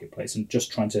the marketplace, and just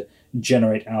trying to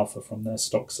generate alpha from their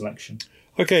stock selection.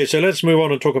 Okay, so let's move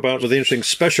on and talk about the interesting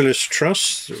specialist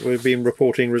trusts. We've been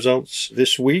reporting results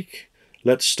this week.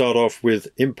 Let's start off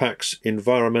with Impax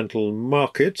Environmental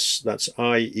Markets. That's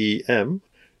IEM,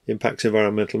 Impax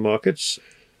Environmental Markets.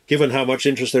 Given how much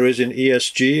interest there is in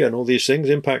ESG and all these things,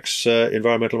 Impax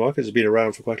Environmental Markets has been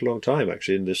around for quite a long time,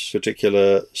 actually, in this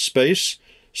particular space.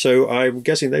 So I'm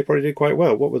guessing they probably did quite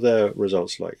well. What were their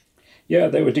results like? Yeah,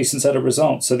 they were a decent set of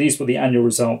results. So these were the annual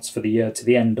results for the year to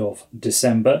the end of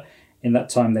December. In that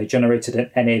time, they generated an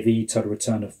NAV total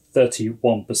return of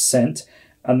 31%,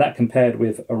 and that compared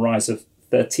with a rise of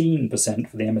 13%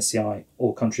 for the MSCI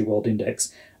All Country World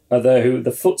Index. Although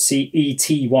the FTSE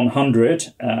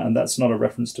ET100, and that's not a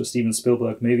reference to a Steven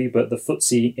Spielberg movie, but the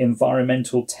FTSE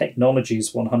Environmental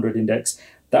Technologies 100 Index,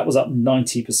 that was up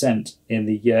 90% in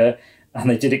the year. And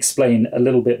they did explain a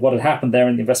little bit what had happened there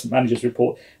in the investment manager's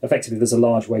report. Effectively, there's a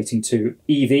large weighting to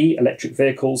EV, electric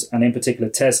vehicles, and in particular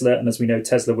Tesla. And as we know,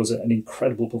 Tesla was an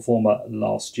incredible performer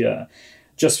last year.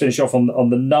 Just finish off on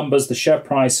the numbers. The share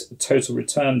price total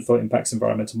return for Impax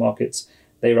Environmental Markets,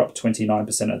 they were up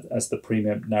 29% as the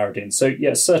premium narrowed in. So,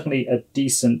 yeah, certainly a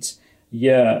decent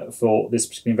year for this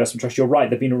particular investment trust. You're right,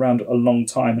 they've been around a long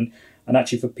time. And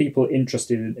actually, for people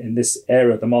interested in this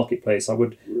area of the marketplace, I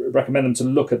would recommend them to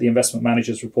look at the investment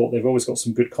manager's report. They've always got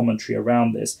some good commentary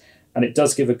around this. And it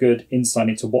does give a good insight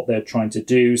into what they're trying to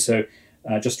do. So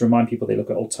just to remind people, they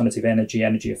look at alternative energy,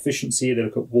 energy efficiency. They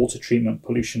look at water treatment,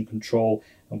 pollution control,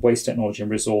 and waste technology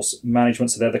and resource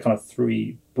management. So they're the kind of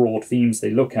three broad themes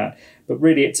they look at. But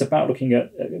really, it's about looking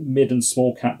at mid and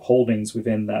small cap holdings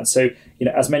within that. So,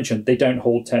 as mentioned, they don't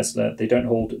hold Tesla. They don't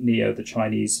hold NIO, the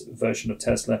Chinese version of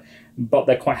Tesla. But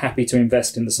they're quite happy to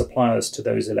invest in the suppliers to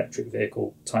those electric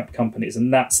vehicle type companies.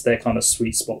 And that's their kind of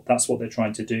sweet spot. That's what they're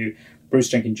trying to do. Bruce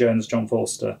Jenkins-Jones, John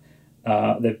Forster,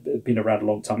 they've been around a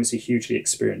long time. It's a hugely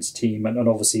experienced team. And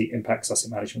obviously, Impax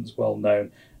Asset Management is well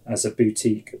known as a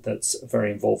boutique that's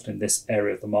very involved in this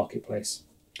area of the marketplace.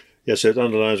 Yes, it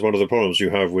underlines one of the problems you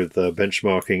have with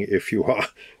benchmarking if you are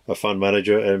a fund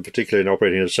manager, and particularly in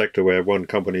operating in a sector where one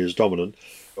company is dominant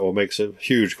or makes a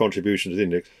huge contribution to the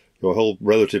index. Your whole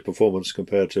relative performance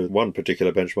compared to one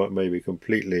particular benchmark may be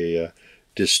completely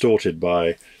distorted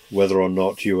by whether or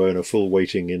not you own a full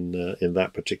weighting in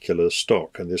that particular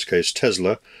stock. In this case,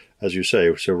 Tesla, as you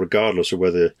say. So regardless of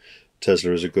whether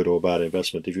Tesla is a good or bad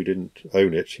investment, if you didn't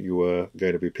own it, you were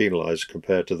going to be penalized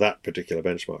compared to that particular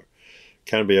benchmark.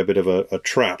 Can be a bit of a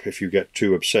trap if you get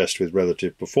too obsessed with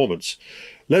relative performance.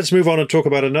 Let's move on and talk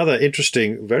about another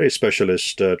interesting, very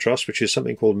specialist trust, which is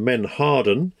something called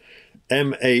Menharden,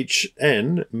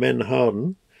 MHN,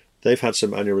 Menharden. they've had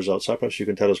some annual results. Perhaps you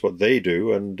can tell us what they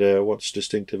do and what's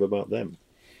distinctive about them.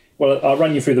 Well, I'll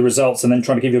run you through the results and then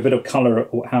try to give you a bit of colour at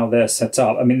how they're set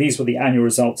up. I mean, these were the annual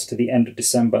results to the end of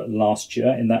December last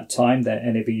year. In that time, their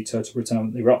NAV total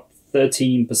return, they were up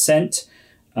 13%.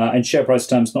 In share price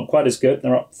terms, not quite as good.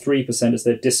 They're up 3% as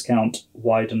their discount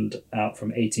widened out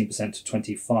from 18% to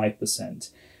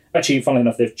 25%. Actually, funnily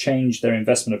enough, they've changed their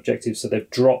investment objectives, so they've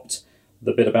dropped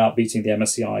the bit about beating the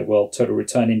MSCI World Total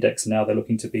Return Index. Now they're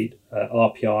looking to beat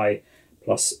RPI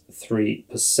plus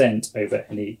 3% over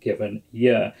any given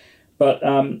year. But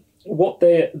what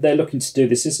they're looking to do,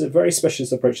 this is a very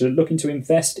specialist approach. They're looking to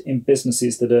invest in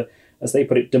businesses that are, as they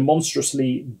put it,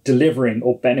 demonstrably delivering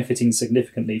or benefiting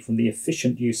significantly from the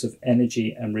efficient use of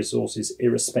energy and resources,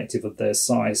 irrespective of their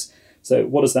size. So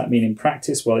what does that mean in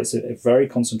practice? Well, it's a very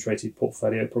concentrated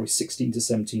portfolio, probably 16 to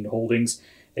 17 holdings.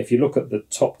 If you look at the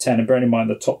top 10, and bearing in mind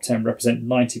the top 10 represent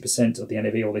 90% of the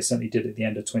NAV, or they certainly did at the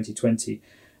end of 2020,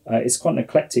 it's quite an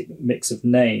eclectic mix of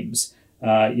names.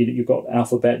 You've got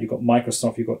Alphabet, you've got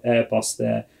Microsoft, you've got Airbus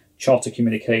there, Charter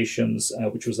Communications,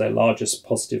 which was their largest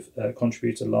positive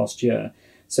contributor last year.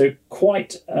 So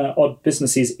quite odd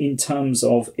businesses in terms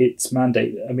of its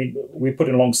mandate. I mean, we put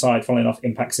it alongside, funnily enough,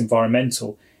 Impax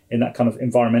Environmental in that kind of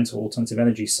environmental alternative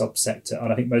energy subsector,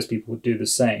 and I think most people would do the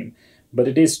same. But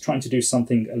it is trying to do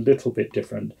something a little bit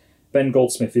different. Ben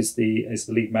Goldsmith is the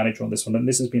lead manager on this one, and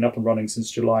this has been up and running since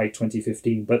July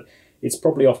 2015, but it's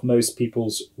probably off most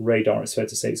people's radar, it's fair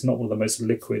to say. It's not one of the most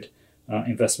liquid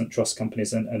investment trust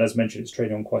companies, and as mentioned, it's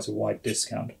trading on quite a wide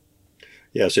discount.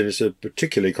 Yes, and it's a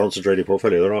particularly concentrated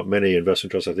portfolio. There aren't many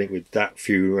investment trusts, I think, with that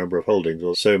few number of holdings,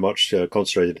 or so much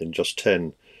concentrated in just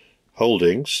 10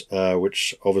 holdings,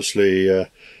 which obviously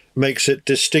makes it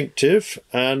distinctive.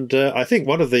 And I think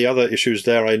one of the other issues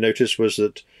there I noticed was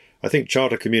that I think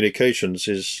Charter Communications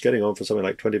is getting on for something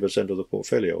like 20% of the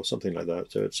portfolio or something like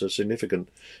that. So it's a significant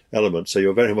element. So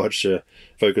you're very much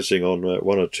focusing on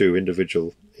one or two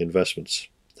individual investments.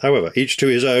 However, each to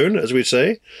his own, as we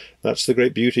say. That's the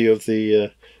great beauty of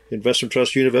the investment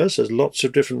trust universe. There's lots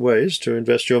of different ways to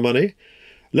invest your money.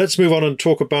 Let's move on and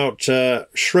talk about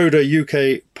Schroder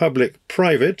UK Public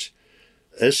Private,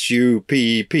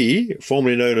 SUPP,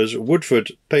 formerly known as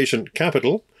Woodford Patient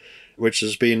Capital, which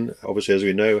has been, obviously, as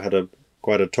we know, had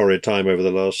quite a torrid time over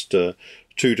the last 2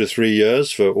 to 3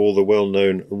 years for all the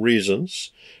well-known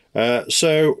reasons.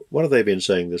 So what have they been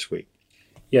saying this week?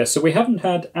 Yeah, so we haven't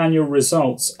had annual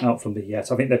results out from them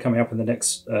yet. I think they're coming up in the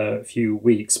next few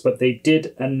weeks, but they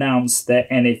did announce their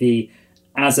NAV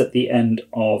as at the end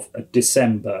of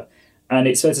December. And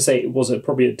it's fair to say it was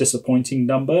probably a disappointing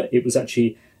number. It was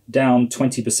actually down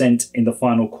 20% in the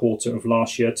final quarter of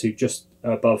last year to just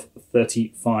above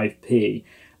 35p.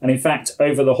 And in fact,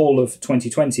 over the whole of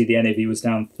 2020, the NAV was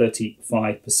down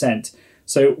 35%.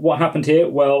 So what happened here?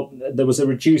 Well, there was a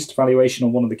reduced valuation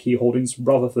on one of the key holdings,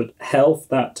 Rutherford Health,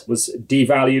 that was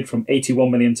devalued from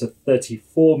 81 million to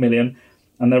 34 million.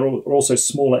 And there were also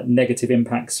smaller negative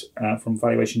impacts from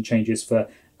valuation changes for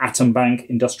Atom Bank,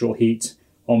 Industrial Heat,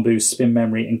 Ombu, Spin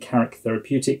Memory, and Carrick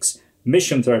Therapeutics,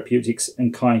 Mission Therapeutics,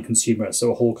 and Kind Consumer.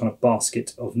 So a whole kind of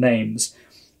basket of names.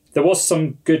 There was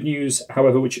some good news,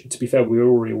 however, which, to be fair, we were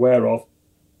already aware of.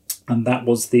 And that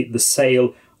was the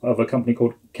sale of a company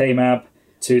called KMAB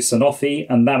to Sanofi,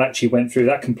 and that actually went through.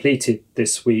 That completed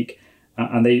this week,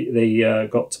 and they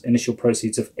got initial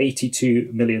proceeds of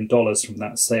 $82 million from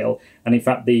that sale. And in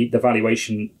fact, the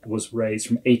valuation was raised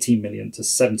from 18 million to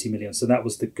 70 million. So that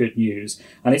was the good news.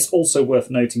 And it's also worth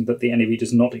noting that the NAV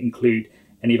does not include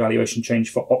any valuation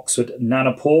change for Oxford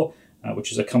Nanopore,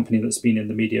 which is a company that's been in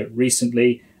the media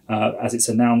recently, as it's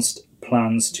announced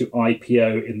plans to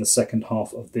IPO in the second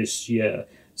half of this year.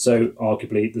 So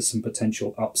arguably there's some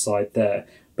potential upside there.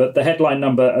 But the headline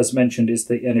number, as mentioned, is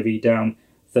the NAV down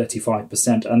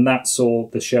 35%, and that saw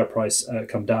the share price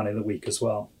come down in the week as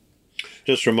well.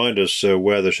 Just remind us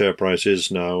where the share price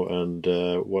is now and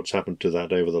what's happened to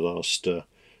that over the last,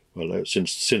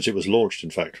 since it was launched,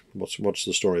 in fact. What's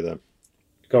the story there?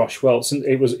 Gosh, well, since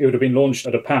it would have been launched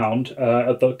at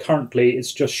 £1. Currently,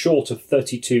 it's just short of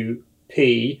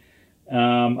 32p,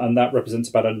 and that represents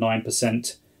about a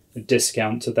 9%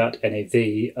 discount to that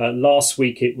NAV. Last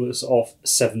week, it was off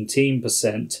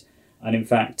 17%. And in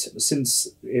fact, since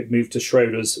it moved to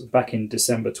Schroders back in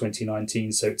December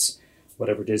 2019, so it's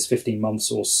whatever it is, 15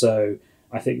 months or so,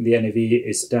 I think the NAV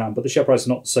is down. But the share price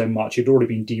not so much. It had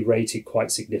already been derated quite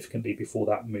significantly before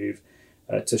that move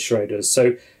to Schroders.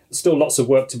 So still lots of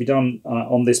work to be done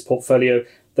on this portfolio.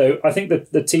 Though I think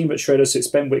that the team at Schroders, it's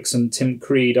Ben Wicks and Tim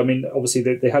Creed, I mean, obviously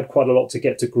they had quite a lot to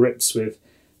get to grips with,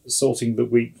 sorting the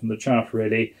wheat from the chaff,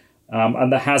 really.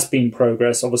 And there has been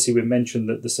progress. Obviously, we mentioned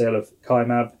that the sale of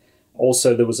KMAB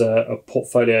Also, there was a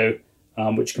portfolio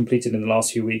which completed in the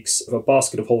last few weeks of a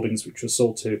basket of holdings which was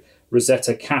sold to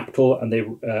Rosetta Capital, and they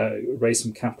raised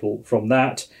some capital from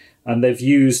that. And they've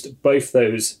used both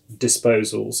those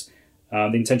disposals.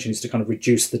 The intention is to kind of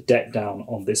reduce the debt down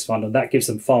on this fund, and that gives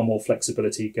them far more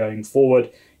flexibility going forward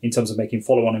in terms of making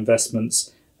follow-on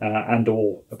investments and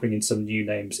or bringing some new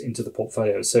names into the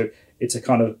portfolio. So it's a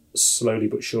kind of slowly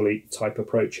but surely type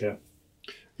approach here.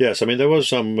 Yes, I mean, there was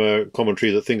some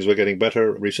commentary that things were getting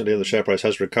better recently, and the share price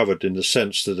has recovered in the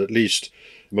sense that at least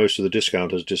most of the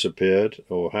discount has disappeared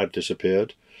or had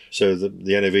disappeared. So the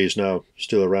NAV is now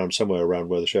still around somewhere around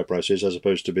where the share price is, as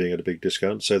opposed to being at a big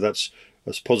discount. So that's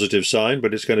a positive sign,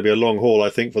 but it's going to be a long haul, I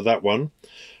think, for that one.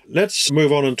 Let's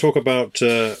move on and talk about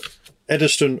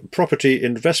Eddystone Property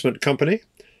Investment Company.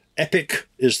 EPIC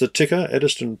is the ticker,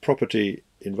 Eddystone Property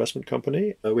Investment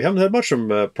Company. We haven't heard much from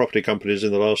property companies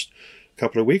in the last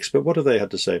couple of weeks, but what have they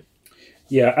had to say?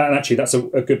 Yeah, and actually that's a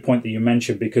good point that you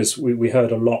mentioned, because we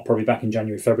heard a lot probably back in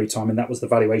January, February time, and that was the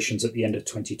valuations at the end of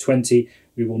 2020.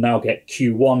 We will now get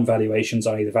Q1 valuations,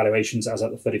 i.e. the valuations as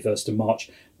at the 31st of March,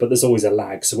 but there's always a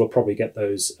lag, so we'll probably get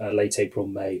those late April,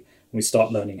 May, when we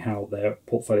start learning how their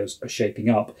portfolios are shaping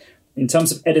up. In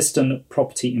terms of Eddystone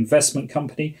Property Investment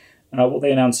Company, what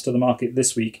they announced to the market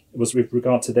this week was with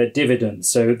regard to their dividend.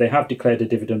 So they have declared a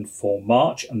dividend for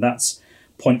March, and that's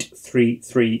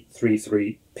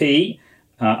 0.3333p.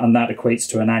 And that equates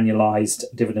to an annualized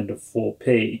dividend of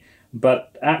 4p.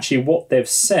 But actually what they've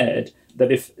said,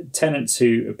 that if tenants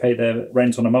who pay their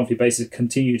rent on a monthly basis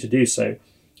continue to do so,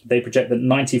 they project that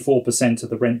 94%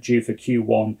 of the rent due for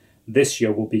Q1 this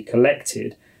year will be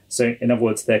collected. So in other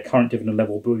words, their current dividend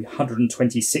level will be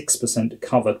 126%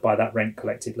 covered by that rent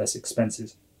collected less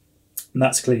expenses. And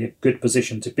that's clearly a good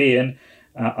position to be in.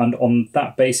 And on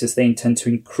that basis, they intend to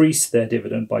increase their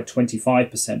dividend by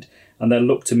 25%, and they'll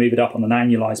look to move it up on an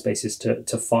annualized basis to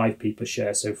 5p per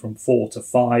share, so from 4 to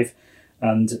 5,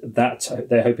 and that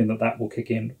they're hoping that will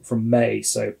kick in from May.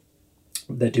 So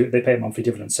they pay a monthly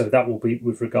dividend, so that will be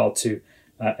with regard to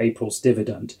April's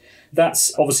dividend.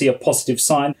 That's obviously a positive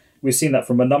sign. We've seen that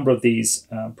from a number of these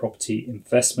property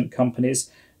investment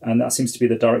companies, and that seems to be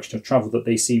the direction of travel, that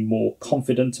they seem more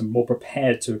confident and more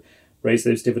prepared to raise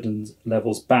those dividend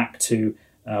levels back to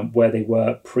where they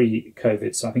were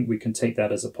pre-COVID. So I think we can take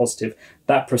that as a positive.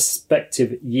 That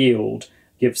prospective yield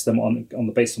gives them,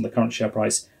 based on the current share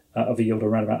price, of a yield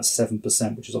around about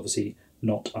 7%, which is obviously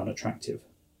not unattractive.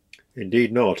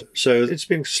 Indeed not. So it's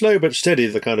been slow but steady,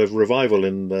 the kind of revival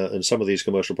in some of these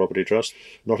commercial property trusts,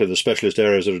 not in the specialist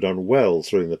areas that have done well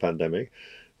through the pandemic.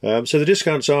 So the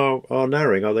discounts are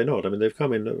narrowing, are they not? I mean, they've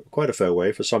come in quite a fair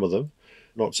way for some of them,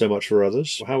 not so much for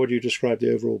others. How would you describe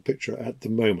the overall picture at the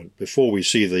moment, before we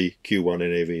see the Q1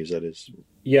 NAVs, that is?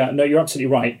 Yeah, no, you're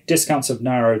absolutely right. Discounts have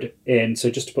narrowed in. So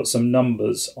just to put some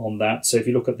numbers on that. So if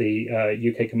you look at the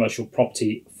UK commercial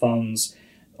property funds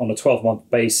on a 12-month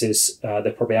basis,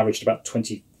 they've probably averaged about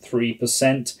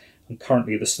 23%. And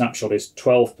currently the snapshot is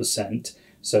 12%.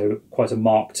 So quite a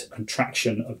marked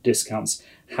contraction of discounts.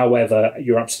 However,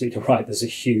 you're absolutely right. There's a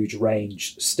huge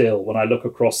range still. When I look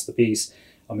across the piece,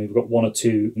 I mean, we've got one or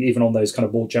two, even on those kind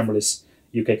of more generalist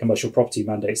UK commercial property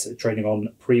mandates that are trading on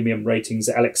premium ratings.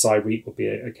 LXI REIT would be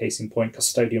a case in point,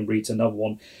 Custodian REIT another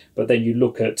one. But then you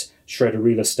look at Schroeder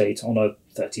Real Estate on a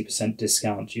 30%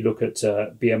 discount. You look at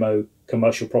BMO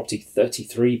Commercial Property,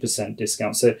 33%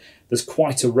 discount. So there's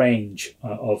quite a range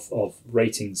of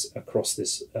ratings across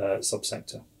this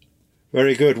subsector.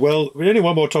 Very good. Well, we only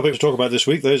one more topic to talk about this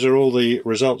week. Those are all the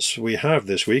results we have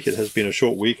this week. It has been a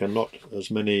short week and not as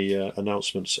many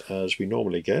announcements as we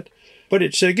normally get. But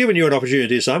it's given you an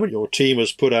opportunity, Simon. Your team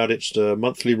has put out its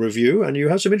monthly review, and you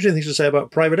have some interesting things to say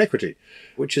about private equity,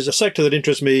 which is a sector that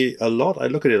interests me a lot. I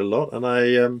look at it a lot, and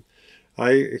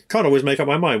I can't always make up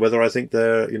my mind whether I think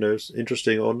they're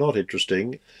interesting or not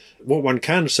interesting. What one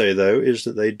can say, though, is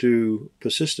that they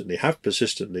have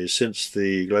persistently since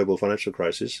the global financial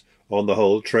crisis, on the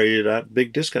whole, traded at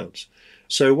big discounts.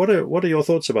 So what are your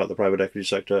thoughts about the private equity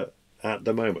sector at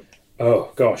the moment?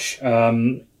 Oh, gosh.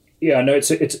 Yeah, no,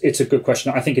 it's a good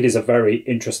question. I think it is a very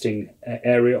interesting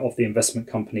area of the investment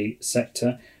company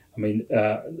sector. I mean,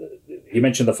 you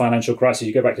mentioned the financial crisis.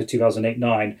 You go back to 2008-9.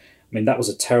 I mean, that was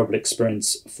a terrible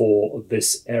experience for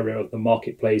this area of the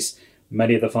marketplace.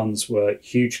 Many of the funds were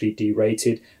hugely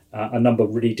derated. A number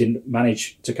really didn't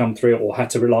manage to come through or had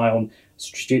to rely on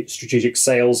strategic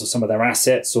sales of some of their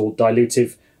assets or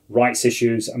dilutive rights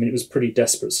issues. I mean, it was pretty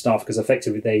desperate stuff because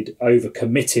effectively they'd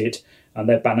overcommitted and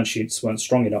their balance sheets weren't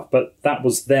strong enough. But that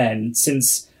was then.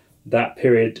 Since that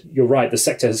period, you're right, the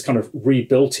sector has kind of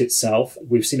rebuilt itself.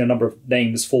 We've seen a number of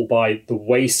names fall by the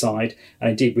wayside. And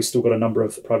indeed, we've still got a number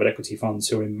of private equity funds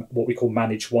who are in what we call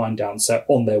managed wind down, so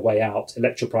on their way out.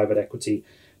 Electro Private Equity,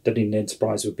 Dunedin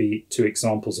Enterprise would be two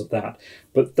examples of that.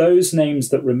 But those names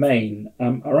that remain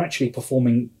are actually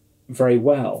performing very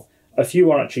well. A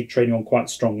few are actually trading on quite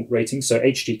strong ratings. So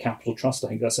HG Capital Trust, I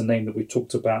think that's a name that we've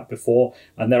talked about before,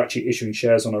 and they're actually issuing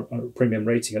shares on a premium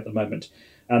rating at the moment.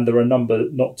 And there are a number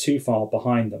not too far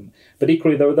behind them. But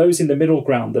equally, there are those in the middle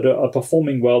ground that are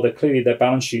performing well. They're clearly, their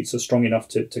balance sheets are strong enough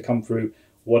to come through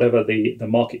whatever the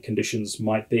market conditions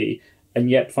might be, and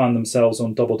yet find themselves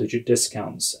on double-digit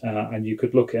discounts. And you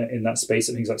could look in that space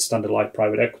at things like Standard Life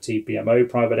Private Equity, BMO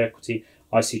Private Equity,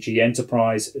 ICG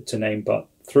Enterprise, to name but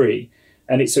three.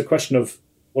 And it's a question of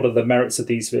what are the merits of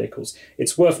these vehicles.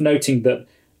 It's worth noting that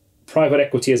private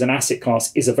equity as an asset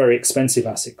class is a very expensive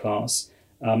asset class.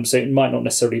 So it might not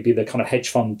necessarily be the kind of hedge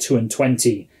fund 2 and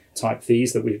 20 type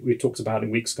fees that we talked about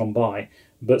in weeks gone by,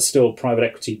 but still private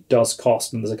equity does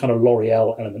cost, and there's a kind of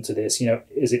L'Oreal element to this.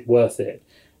 Is it worth it?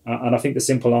 And I think the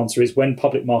simple answer is when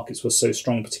public markets were so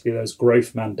strong, particularly those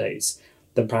growth mandates,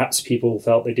 then perhaps people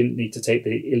felt they didn't need to take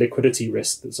the illiquidity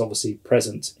risk that's obviously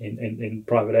present in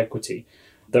private equity,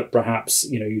 that perhaps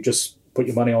you just put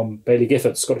your money on Baillie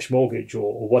Gifford, Scottish Mortgage,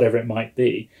 or whatever it might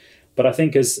be. But I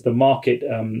think as the market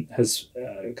has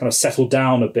kind of settled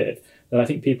down a bit, then I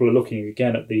think people are looking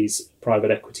again at these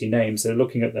private equity names. They're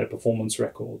looking at their performance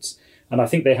records. And I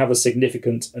think they have a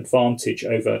significant advantage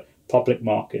over public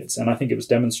markets. And I think it was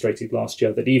demonstrated last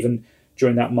year that even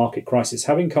during that market crisis,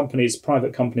 having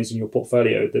private companies in your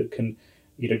portfolio that can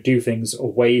do things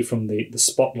away from the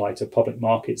spotlight of public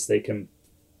markets, they can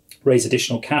raise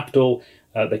additional capital,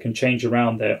 they can change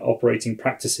around their operating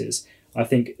practices, I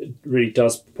think it really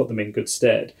does put them in good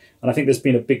stead. And I think there's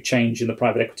been a big change in the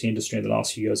private equity industry in the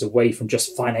last few years away from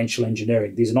just financial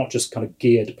engineering. These are not just kind of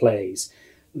geared plays.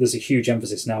 There's a huge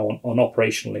emphasis now on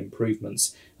operational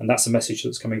improvements. And that's a message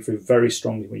that's coming through very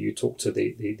strongly when you talk to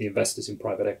the investors in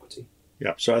private equity.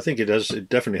 Yeah, so I think it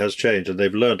definitely has changed. And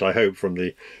they've learned, I hope, from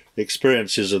the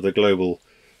experiences of the global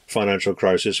financial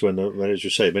crisis when, as you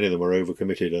say, many of them were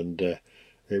overcommitted, and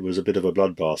it was a bit of a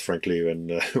bloodbath, frankly,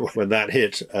 when that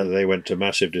hit, and they went to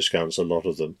massive discounts, a lot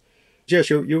of them. Yes,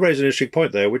 you raise an interesting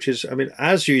point there, which is,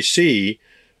 as you see,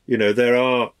 there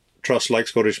are trusts like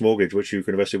Scottish Mortgage, which you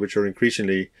can invest in, which are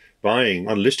increasingly buying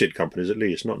unlisted companies, at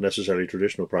least, not necessarily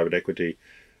traditional private equity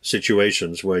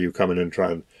situations where you come in and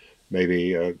try and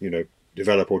maybe,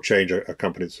 develop or change a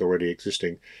company that's already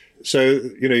existing. So,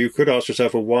 you could ask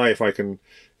yourself, well, why, if I can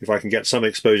get some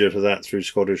exposure to that through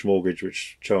Scottish Mortgage,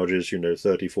 which charges,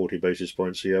 30, 40 basis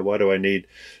points a year, why do I need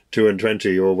 2 and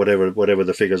 20 or whatever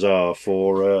the figures are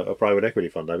for a private equity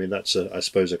fund? That's, I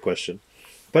suppose, a question.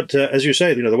 But as you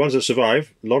say, the ones that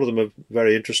survive, a lot of them are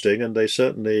very interesting, and they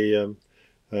certainly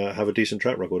have a decent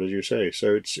track record, as you say.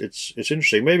 So it's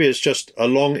interesting. Maybe it's just a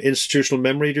long institutional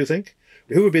memory, do you think?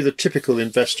 Who would be the typical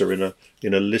investor in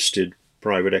a listed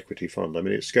private equity fund?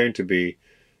 It's going to be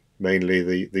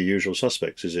mainly the usual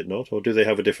suspects, is it not? Or do they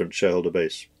have a different shareholder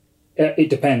base? It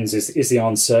depends, is the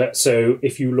answer. So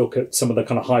if you look at some of the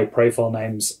kind of high-profile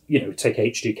names, take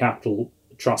HG Capital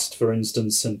Trust, for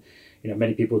instance, and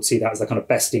many people would see that as the kind of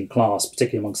best in class,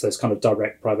 particularly amongst those kind of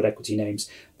direct private equity names.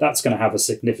 That's going to have a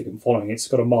significant following. It's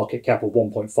got a market cap of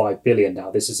 1.5 billion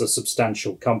now. This is a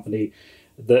substantial company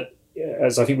that,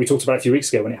 as I think we talked about a few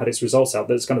weeks ago when it had its results out,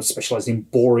 that's kind of specialized in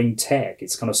boring tech.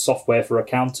 It's kind of software for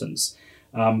accountants.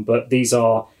 But these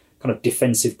are kind of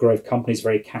defensive growth companies,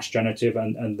 very cash generative,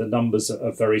 and the numbers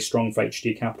are very strong for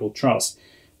HG Capital Trust.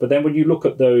 But then when you look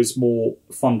at those more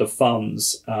fund of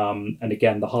funds, and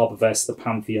again, the Harbourvest, the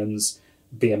Pantheons,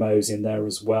 BMO's in there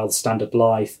as well, Standard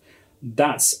Life,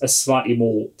 that's a slightly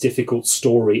more difficult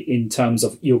story in terms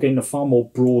of you're getting a far more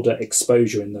broader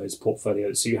exposure in those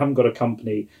portfolios. So you haven't got a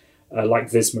company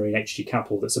like Visma in HG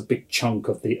Capital that's a big chunk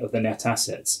of the net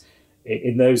assets.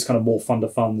 In those kind of more fund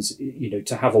of funds,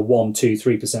 to have a 1, 2,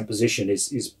 3% position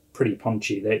is pretty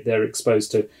punchy. They're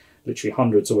exposed to literally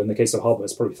hundreds, or in the case of Harbour,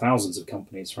 it's probably thousands of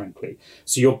companies, frankly.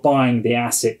 So you're buying the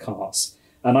asset class.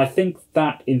 And I think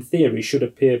that, in theory, should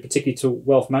appear particularly to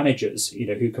wealth managers,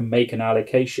 who can make an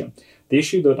allocation. The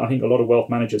issue that I think a lot of wealth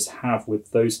managers have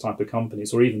with those type of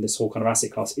companies, or even this whole kind of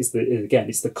asset class, is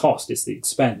it's the cost, it's the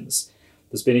expense.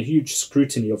 There's been a huge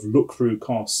scrutiny of look-through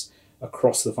costs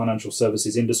across the financial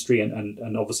services industry,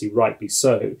 and obviously rightly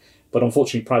so. But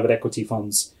unfortunately, private equity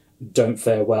funds don't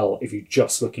fare well if you're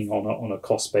just looking on a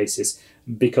cost basis,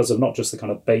 because of not just the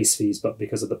kind of base fees, but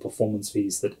because of the performance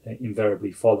fees that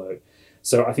invariably follow.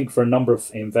 So I think for a number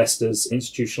of investors,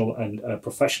 institutional and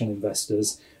professional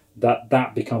investors,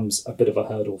 that becomes a bit of a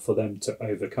hurdle for them to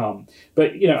overcome.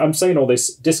 But, I'm saying all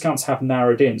this, discounts have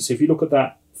narrowed in. So if you look at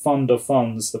that fund of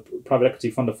funds, the private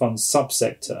equity fund of funds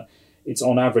subsector, it's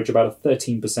on average about a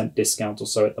 13% discount or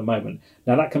so at the moment.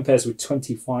 Now that compares with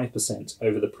 25%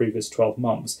 over the previous 12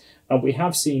 months. And we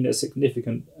have seen a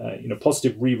significant,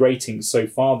 positive re-rating so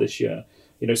far this year.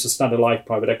 So Standard Life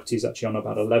private equity is actually on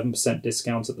about 11%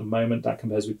 discount at the moment. That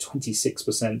compares with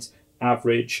 26%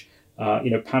 average.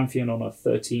 Pantheon on a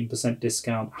 13%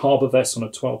 discount, HarbourVest on a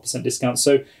 12% discount.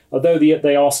 So although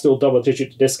they are still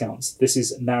double-digit discounts, this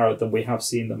is narrower than we have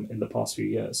seen them in the past few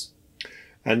years.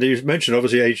 And you mentioned,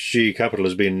 obviously, HG Capital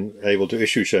has been able to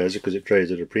issue shares because it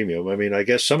trades at a premium. I mean, I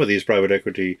guess some of these private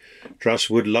equity trusts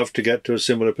would love to get to a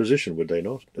similar position, would they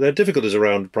not? There are difficulties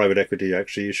around private equity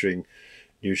actually issuing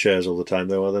new shares all the time,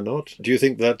 though, are there not? Do you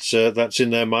think that's in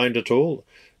their mind at all?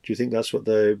 Do you think that's what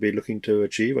they'd be looking to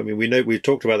achieve? I mean, we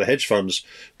talked about the hedge funds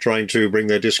trying to bring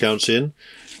their discounts in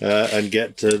and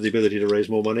get the ability to raise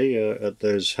more money at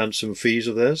those handsome fees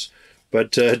of theirs.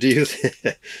 But do you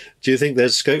think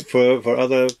there's scope for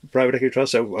other private equity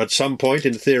trusts at some point,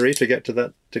 in theory, to get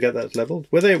that level?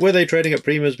 Were they trading at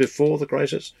premiums before the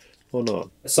crisis or not?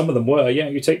 Some of them were, yeah.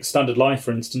 You take Standard Life,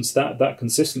 for instance, that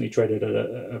consistently traded at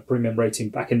a premium rating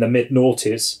back in the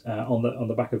mid-noughties on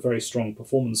the back of very strong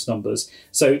performance numbers.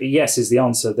 So yes is the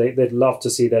answer. They'd love to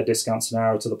see their discounts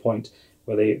narrow to the point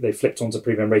where they flipped onto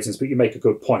premium ratings. But you make a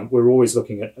good point. We're always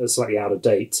looking at a slightly out of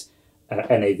date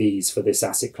NAVs for this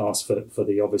asset class for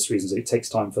the obvious reasons. It takes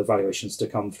time for valuations to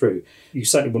come through. You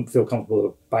certainly wouldn't feel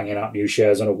comfortable banging out new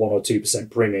shares on a 1 or 2%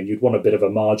 premium. You'd want a bit of a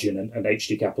margin, and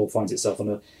HG Capital finds itself on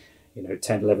a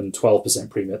 10, 11, 12%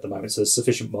 premium at the moment. So there's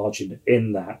sufficient margin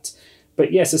in that.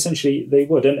 But yes, essentially they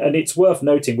would. And it's worth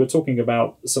noting, we're talking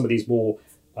about some of these more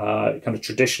kind of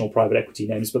traditional private equity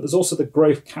names, but there's also the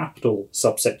growth capital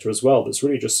subsector as well that's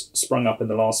really just sprung up in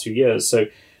the last few years. So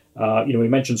we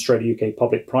mentioned Australia UK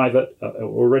public-private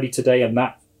already today, and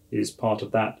that is part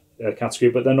of that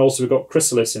category. But then also we've got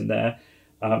Chrysalis in there,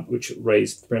 which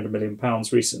raised £300 million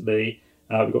recently.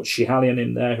 We've got Schiehallion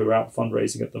in there, who are out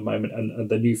fundraising at the moment, and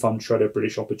the new fund Schroders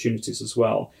British Opportunities as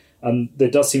well. And there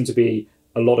does seem to be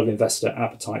a lot of investor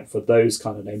appetite for those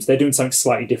kind of names. They're doing something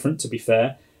slightly different, to be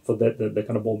fair, for the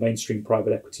kind of more mainstream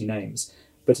private equity names.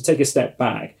 But to take a step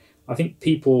back, I think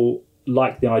people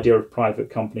like the idea of private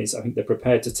companies. I think they're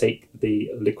prepared to take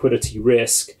the liquidity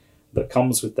risk that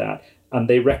comes with that. And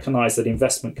they recognise that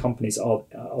investment companies are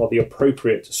the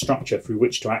appropriate structure through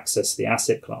which to access the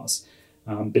asset class.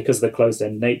 Because of the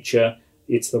closed-end nature,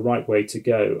 it's the right way to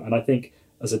go. And I think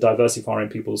as a diversifier in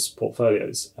people's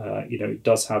portfolios, it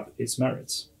does have its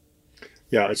merits.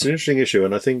 Yeah, it's an interesting issue,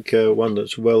 and I think one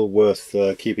that's well worth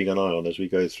keeping an eye on as we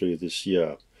go through this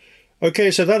year.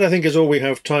 Okay, so that I think is all we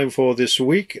have time for this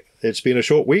week. It's been a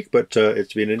short week, but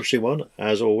it's been an interesting one,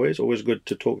 as always. Always good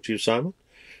to talk to you, Simon.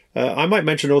 I might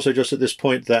mention also just at this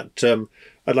point that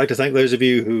I'd like to thank those of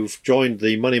you who've joined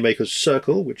the Moneymakers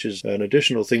Circle, which is an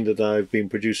additional thing that I've been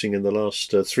producing in the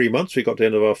last 3 months. We got to the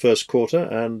end of our first quarter,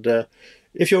 and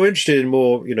if you're interested in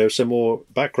more, some more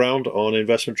background on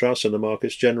investment trusts and the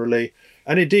markets generally,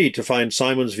 and indeed to find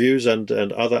Simon's views and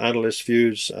other analysts'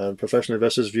 views and professional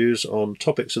investors' views on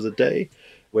topics of the day,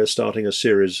 we're starting a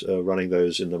series running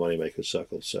those in the Moneymakers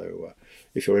Circle. So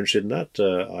if you're interested in that,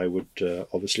 I would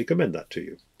obviously commend that to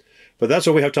you. But that's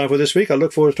all we have time for this week. I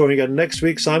look forward to talking again next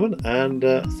week, Simon. And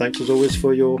thanks as always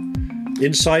for your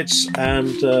insights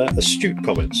and astute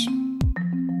comments.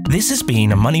 This has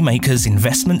been a Moneymakers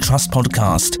Investment Trust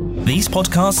podcast. These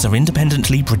podcasts are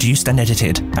independently produced and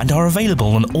edited and are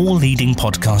available on all leading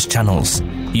podcast channels.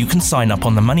 You can sign up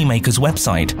on the Moneymakers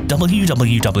website,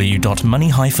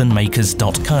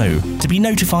 www.money-makers.co, to be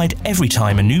notified every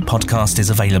time a new podcast is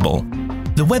available.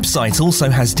 The website also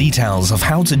has details of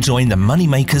how to join the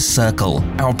Moneymakers Circle,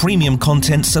 our premium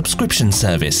content subscription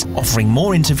service, offering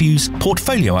more interviews,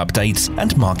 portfolio updates,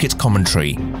 and market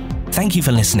commentary. Thank you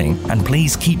for listening, and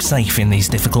please keep safe in these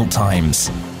difficult times.